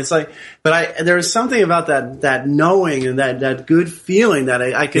gone. It's like, but there was something about that knowing and that good feeling that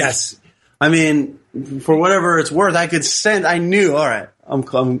I could. Yes. I mean, for whatever it's worth, I could sense. I knew, all right, I'm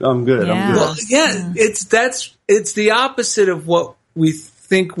good. Yeah. I'm good. Well, it's the opposite of what we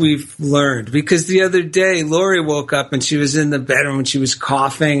think we've learned, because the other day Lori woke up and she was in the bedroom and she was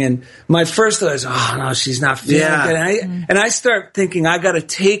coughing, and my first thought was, oh no, she's not feeling good. And I start thinking I got to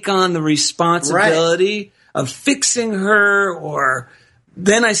take on the responsibility of fixing her, or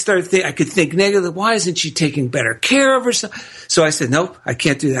then I start I could think negatively, why isn't she taking better care of herself? So I said, nope, I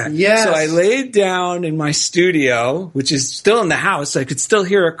can't do that. Yes. So I laid down in my studio, which is still in the house, so I could still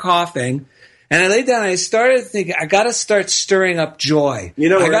hear her coughing. And I laid down and I started thinking, I got to start stirring up joy.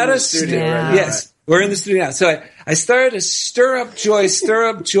 We're in the studio right now. Yes, we're in the studio now. So I started to stir up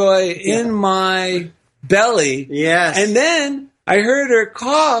joy in my belly. Yes. And then I heard her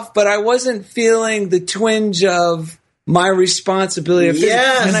cough, but I wasn't feeling the twinge of my responsibility.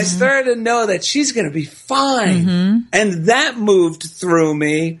 And I started to know that she's going to be fine. And that moved through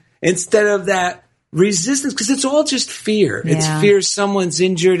me instead of that resistance, because it's all just fear. It's fear someone's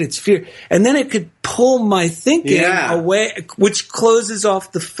injured. It's fear. And then it could pull my thinking away, which closes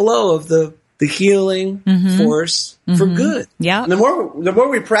off the flow of the healing force for good. Yeah. And the more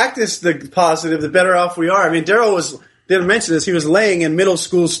we practice the positive, the better off we are. I mean, Daryl didn't mention this. He was laying in middle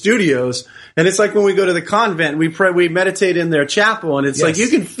school studios, and it's like when we go to the convent, we meditate in their chapel, and it's like you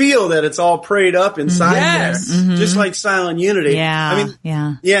can feel that it's all prayed up inside there, just like Silent Unity.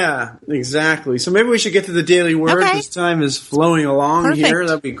 Yeah, yeah, exactly. So maybe we should get to the daily word. Okay. This time is flowing along here.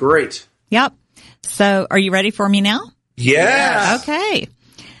 That'd be great. Yep. So, are you ready for me now? Yeah. Okay.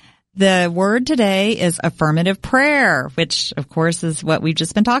 The word today is affirmative prayer, which, of course, is what we've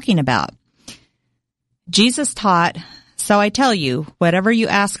just been talking about. Jesus taught, so I tell you, whatever you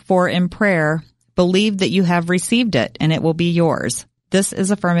ask for in prayer, believe that you have received it and it will be yours. This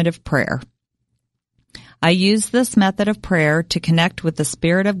is affirmative prayer. I use this method of prayer to connect with the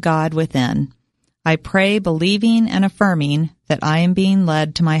Spirit of God within. I pray believing and affirming that I am being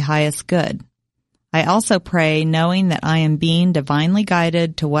led to my highest good. I also pray knowing that I am being divinely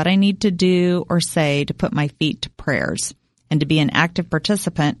guided to what I need to do or say to put my feet to prayers and to be an active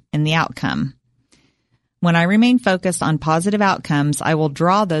participant in the outcome. When I remain focused on positive outcomes, I will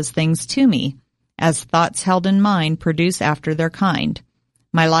draw those things to me, as thoughts held in mind produce after their kind.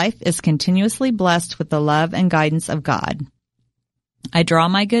 My life is continuously blessed with the love and guidance of God. I draw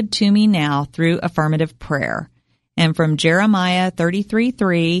my good to me now through affirmative prayer. And from Jeremiah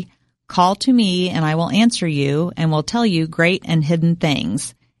 33:3, call to me and I will answer you and will tell you great and hidden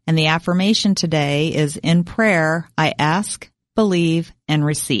things. And the affirmation today is, in prayer, I ask, believe, and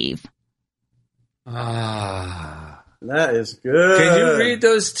receive. That is good. Can you read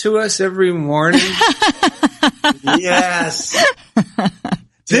those to us every morning? Yes.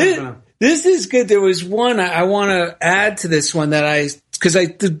 This is good. There was one I want to add to this one because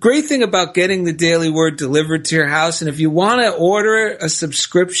the great thing about getting the Daily Word delivered to your house, and if you want to order a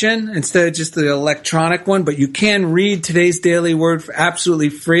subscription instead of just the electronic one, but you can read today's Daily Word for absolutely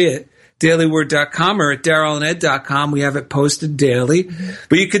free at dailyword.com or at darylanded.com. We have it posted daily.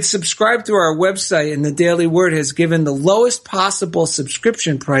 But you could subscribe through our website, and the Daily Word has given the lowest possible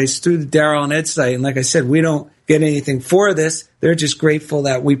subscription price through the Daryl and Ed site. And like I said, we don't get anything for this. They're just grateful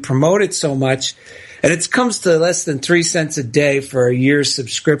that we promote it so much. And it comes to less than 3 cents a day for a year's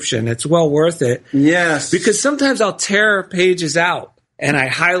subscription. It's well worth it. Yes. Because sometimes I'll tear pages out and I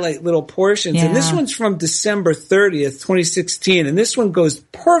highlight little portions. Yeah. And this one's from December 30th, 2016. And this one goes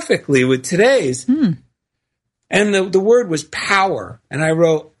perfectly with today's. And the word was power. And I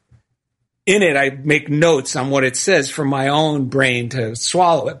wrote in it, I make notes on what it says for my own brain to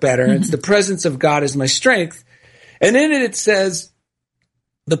swallow it better. It's the presence of God is my strength. And in it, it says,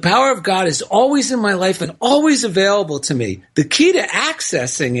 the power of God is always in my life and always available to me. The key to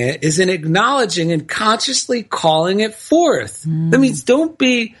accessing it is in acknowledging and consciously calling it forth. That means don't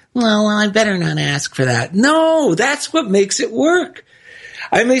be, well, I better not ask for that. No, that's what makes it work.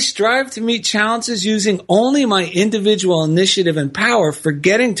 I may strive to meet challenges using only my individual initiative and power,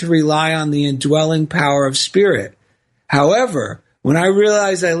 forgetting to rely on the indwelling power of spirit. However, when I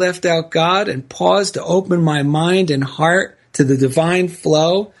realize I left out God and pause to open my mind and heart to the divine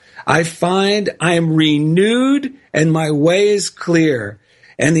flow, I find I am renewed and my way is clear.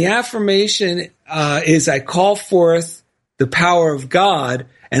 And the affirmation is I call forth the power of God,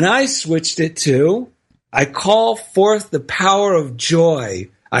 and I switched it to I call forth the power of joy.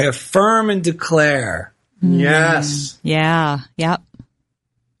 I affirm and declare. Yes. Yeah. Yep.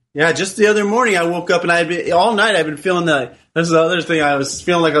 Yeah, just the other morning I woke up and all night I've been feeling that's the other thing. I was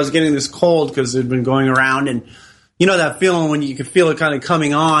feeling like I was getting this cold because it had been going around, and you know that feeling when you can feel it kind of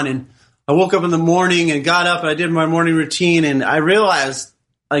coming on. And I woke up in the morning and got up and I did my morning routine, and I realized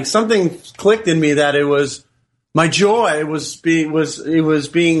like something clicked in me that it was my joy I was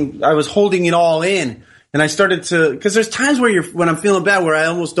holding it all in. And I started to, because there's times when I'm feeling bad, where I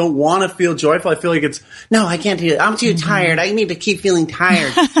almost don't want to feel joyful. I feel like no, I can't do it. I'm too tired. I need to keep feeling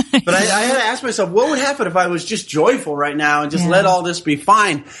tired. But I had to ask myself, what would happen if I was just joyful right now and just let all this be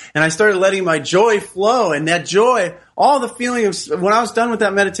fine? And I started letting my joy flow, and that joy, all the feeling of, when I was done with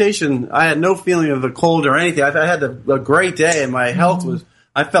that meditation, I had no feeling of the cold or anything. I had a great day, and my health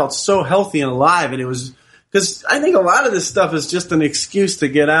I felt so healthy and alive. And it was, because I think a lot of this stuff is just an excuse to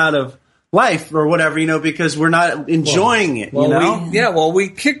get out of life or whatever, because we're not enjoying it, we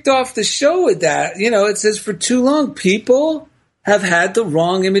kicked off the show with that. It says for too long, people have had the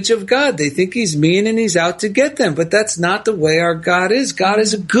wrong image of God. They think he's mean and he's out to get them, but that's not the way our God is. God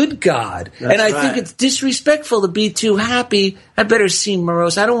is a good God. And I think it's disrespectful to be too happy. I better seem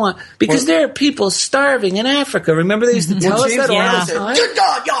morose. I don't want, because there are people starving in Africa. Remember they used to tell us that all the time? Good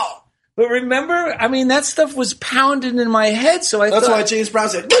God, y'all! But remember, that stuff was pounded in my head, so That's why James Brown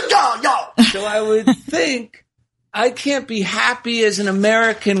said, good God, y'all! So I would think, I can't be happy as an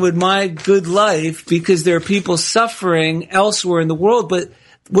American with my good life because there are people suffering elsewhere in the world. But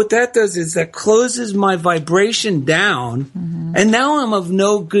what that does is that closes my vibration down, and now I'm of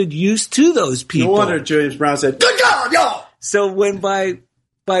no good use to those people. No wonder James Brown said, good God, y'all! So when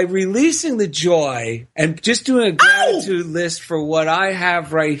by releasing the joy and just doing a gratitude list for what I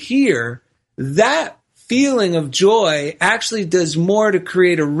have right here, that feeling of joy actually does more to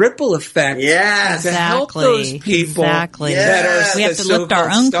create a ripple effect. Yes, to help those people. Exactly. That are we have to lift our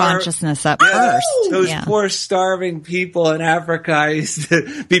own consciousness up first. Those poor starving people in Africa I used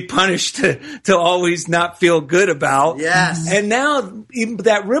to be punished to always not feel good about. Yes. And now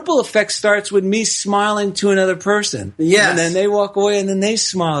that ripple effect starts with me smiling to another person. Yes. And then they walk away and then they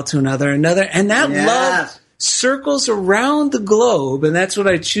smile to another. And that love circles around the globe, and that's what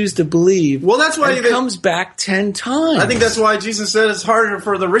I choose to believe. Well, that's why it comes back 10 times. I think that's why Jesus said it's harder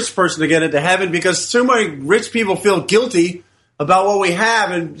for the rich person to get into heaven, because so many rich people feel guilty about what we have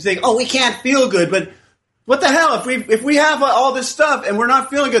and think, "Oh, we can't feel good." But what the hell? If we have all this stuff and we're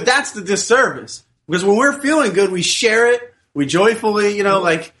not feeling good, that's the disservice. Because when we're feeling good, we share it. We joyfully,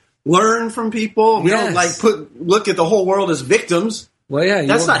 learn from people. We don't look at the whole world as victims. Well, yeah,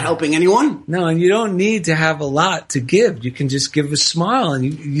 that's not helping anyone. No, and you don't need to have a lot to give. You can just give a smile, and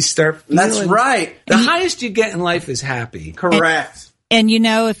you start feeling. That's right. The highest you get in life is happy. Correct. And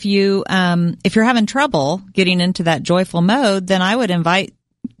if you're having trouble getting into that joyful mode, then I would invite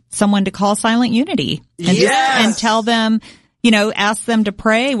someone to call Silent Unity and tell them, ask them to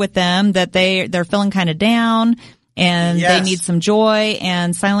pray with them that they're feeling kind of down and they need some joy,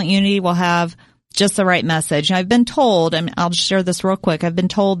 and Silent Unity will have just the right message. I've been told, and I'll share this real quick, I've been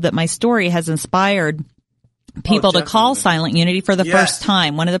told that my story has inspired people to call Silent Unity for the first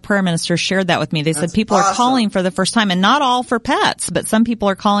time. One of the prayer ministers shared that with me. They said people are calling for the first time, and not all for pets, but some people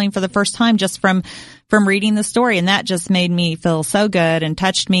are calling for the first time just from from reading the story. And that just made me feel so good and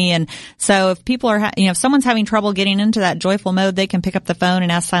touched me. And so if people are, if someone's having trouble getting into that joyful mode, they can pick up the phone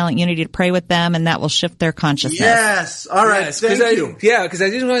and ask Silent Unity to pray with them, and that will shift their consciousness. Yes. All right. Yes, thank you. Yeah, because I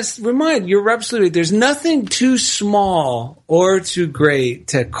just want to remind you, you're absolutely, there's nothing too small or too great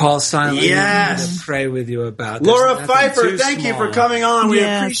to call Silent Unity to pray with you about. Laura Pfeiffer, thank you for coming on. We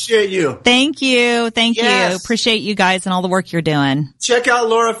appreciate you. Thank you. Thank you. Appreciate you guys and all the work you're doing. Check out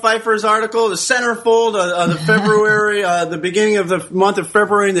Laura Pfeiffer's article, The Centerfold of the February, the beginning of the month of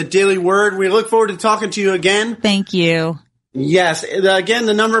February in the Daily Word. We look forward to talking to you again. Thank you. Yes. Again,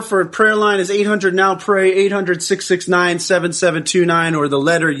 the number for prayer line is 800-NOW-PRAY, 800-669-7729, or the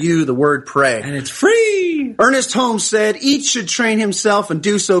letter U, the word pray. And it's free. Ernest Holmes said, each should train himself and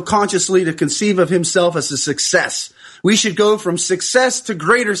do so consciously to conceive of himself as a success. We should go from success to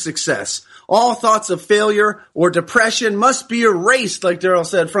greater success. All thoughts of failure or depression must be erased, like Daryl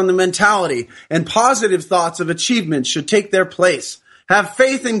said, from the mentality, and positive thoughts of achievement should take their place. Have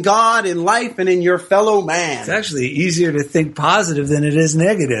faith in God, in life, and in your fellow man. It's actually easier to think positive than it is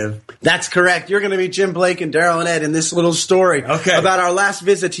negative. That's correct. You're going to meet Jim Blake and Daryl and Ed in this little story about our last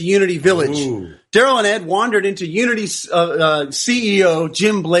visit to Unity Village. Daryl and Ed wandered into Unity's CEO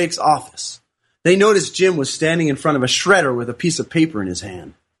Jim Blake's office. They noticed Jim was standing in front of a shredder with a piece of paper in his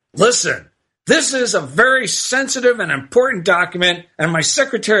hand. Listen, this is a very sensitive and important document, and my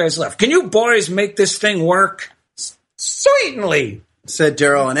secretary has left. Can you boys make this thing work? Certainly, said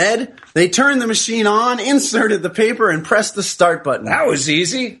Daryl and Ed. They turned the machine on, inserted the paper, and pressed the start button. That was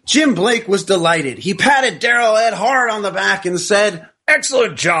easy. Jim Blake was delighted. He patted Daryl and Ed hard on the back and said,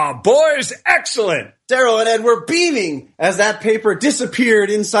 "Excellent job, boys, excellent." Daryl and Ed were beaming as that paper disappeared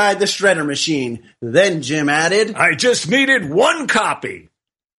inside the shredder machine. Then Jim added, "I just needed one copy."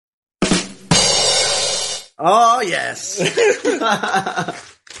 Oh, yes.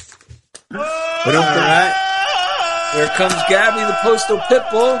 But all right. Here comes Gabby, the postal pit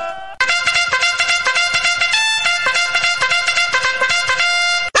bull.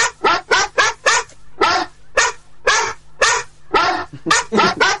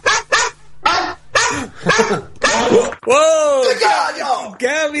 Whoa!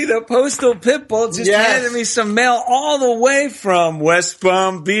 Gabby, the postal pit bull, just handed me some mail all the way from West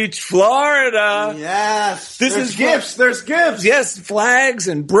Palm Beach, Florida. Yes. There's gifts. Yes, flags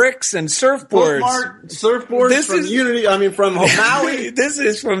and bricks and surfboards. Surfboards from Maui. This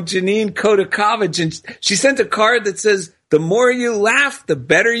is from Janine Kodakovich, and she sent a card that says, "The more you laugh, the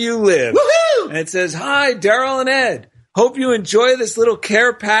better you live." Woohoo! And it says, "Hi, Daryl and Ed. Hope you enjoy this little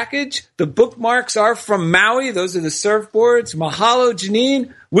care package. The bookmarks are from Maui. Those are the surfboards. Mahalo,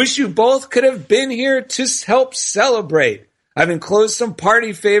 Janine. Wish you both could have been here to help celebrate. I've enclosed some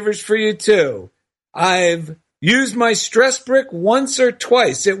party favors for you, too. I've used my stress brick once or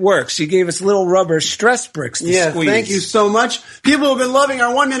twice. It works." She gave us little rubber stress bricks to squeeze. Thank you so much. People have been loving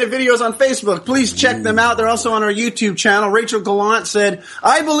our 1-minute videos on Facebook. Please check them out. They're also on our YouTube channel. Rachel Gallant said,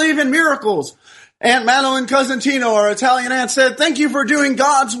 "I believe in miracles." Aunt Madeline Cosentino, our Italian aunt, said, "Thank you for doing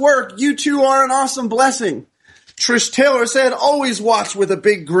God's work. You two are an awesome blessing." Trish Taylor said, "Always watch with a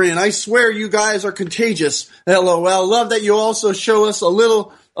big grin. I swear you guys are contagious. LOL. Love that you also show us a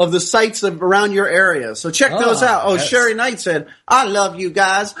little of the sights around your area. So check those out." Oh, yes. Sherry Knight said, "I love you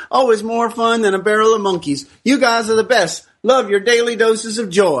guys. Always more fun than a barrel of monkeys. You guys are the best. Love your daily doses of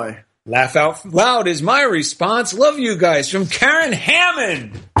joy." Laugh out loud is my response. Love you guys, from Karen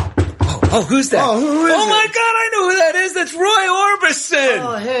Hammond. Oh, who's that? Oh, who is it? Oh, my God, I know who that is. That's Roy Orbison.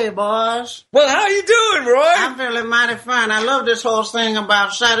 Oh, hey, boys. Well, how you doing, Roy? I'm feeling mighty fine. I love this whole thing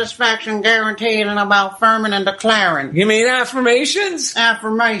about satisfaction guaranteed and about affirming and declaring. You mean affirmations?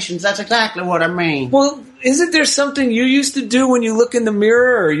 Affirmations, that's exactly what I mean. Well, isn't there something you used to do when you look in the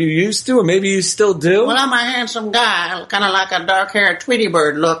mirror, or you used to, or maybe you still do? Well, I'm a handsome guy, kind of like a dark-haired Tweety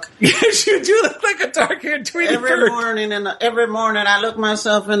Bird look. Yes, you do look like a dark-haired Tweety Bird. Every morning I look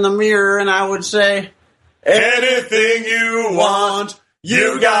myself in the mirror and I would say, "Anything you want,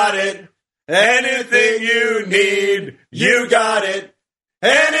 you got it. Anything you need, you got it.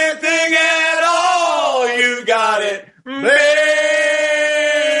 Anything at all, you got it. Baby,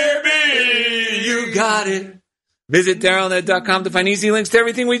 you got it." Visit DarylNed.com to find easy links to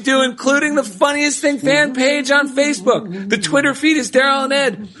everything we do, including the Funniest Thing fan page on Facebook. The Twitter feed is Daryl and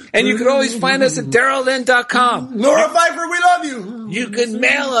Ed, and you can always find us at DarylNed.com. Laura Pfeiffer, we love you. You can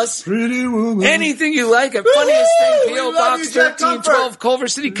mail us anything you like at Funniest Thing, P.O. Box 1312, Culver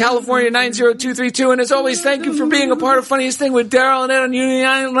City, California 90232. And as always, thank you for being a part of Funniest Thing with Daryl and Ed on Unity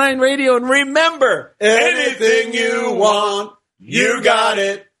Online Radio. And remember, anything you want, you got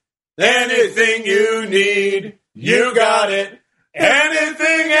it. Anything you need, you got it.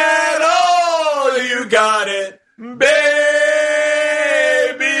 Anything at all, you got it, baby.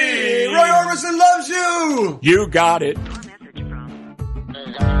 Roy Orbison loves you. You got it.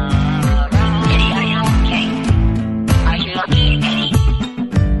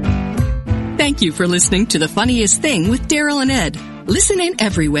 Thank you for listening to The Funniest Thing with Daryl and Ed. Listen in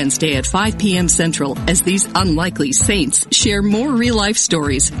every Wednesday at 5 p.m. Central as these unlikely saints share more real-life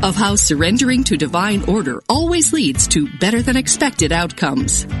stories of how surrendering to divine order always leads to better-than-expected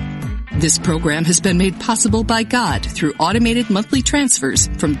outcomes. This program has been made possible by God through automated monthly transfers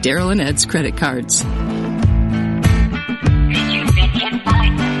from Daryl and Ed's credit cards.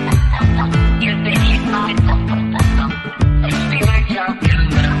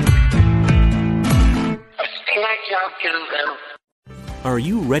 Are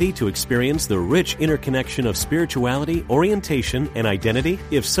you ready to experience the rich interconnection of spirituality, orientation, and identity?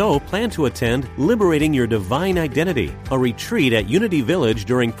 If so, plan to attend Liberating Your Divine Identity, a retreat at Unity Village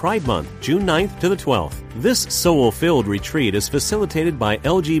during Pride Month, June 9th to the 12th. This soul-filled retreat is facilitated by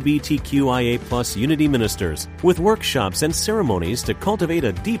LGBTQIA+ Unity ministers, with workshops and ceremonies to cultivate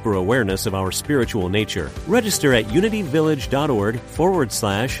a deeper awareness of our spiritual nature. Register at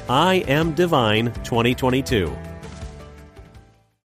unityvillage.org/I Am Divine 2022.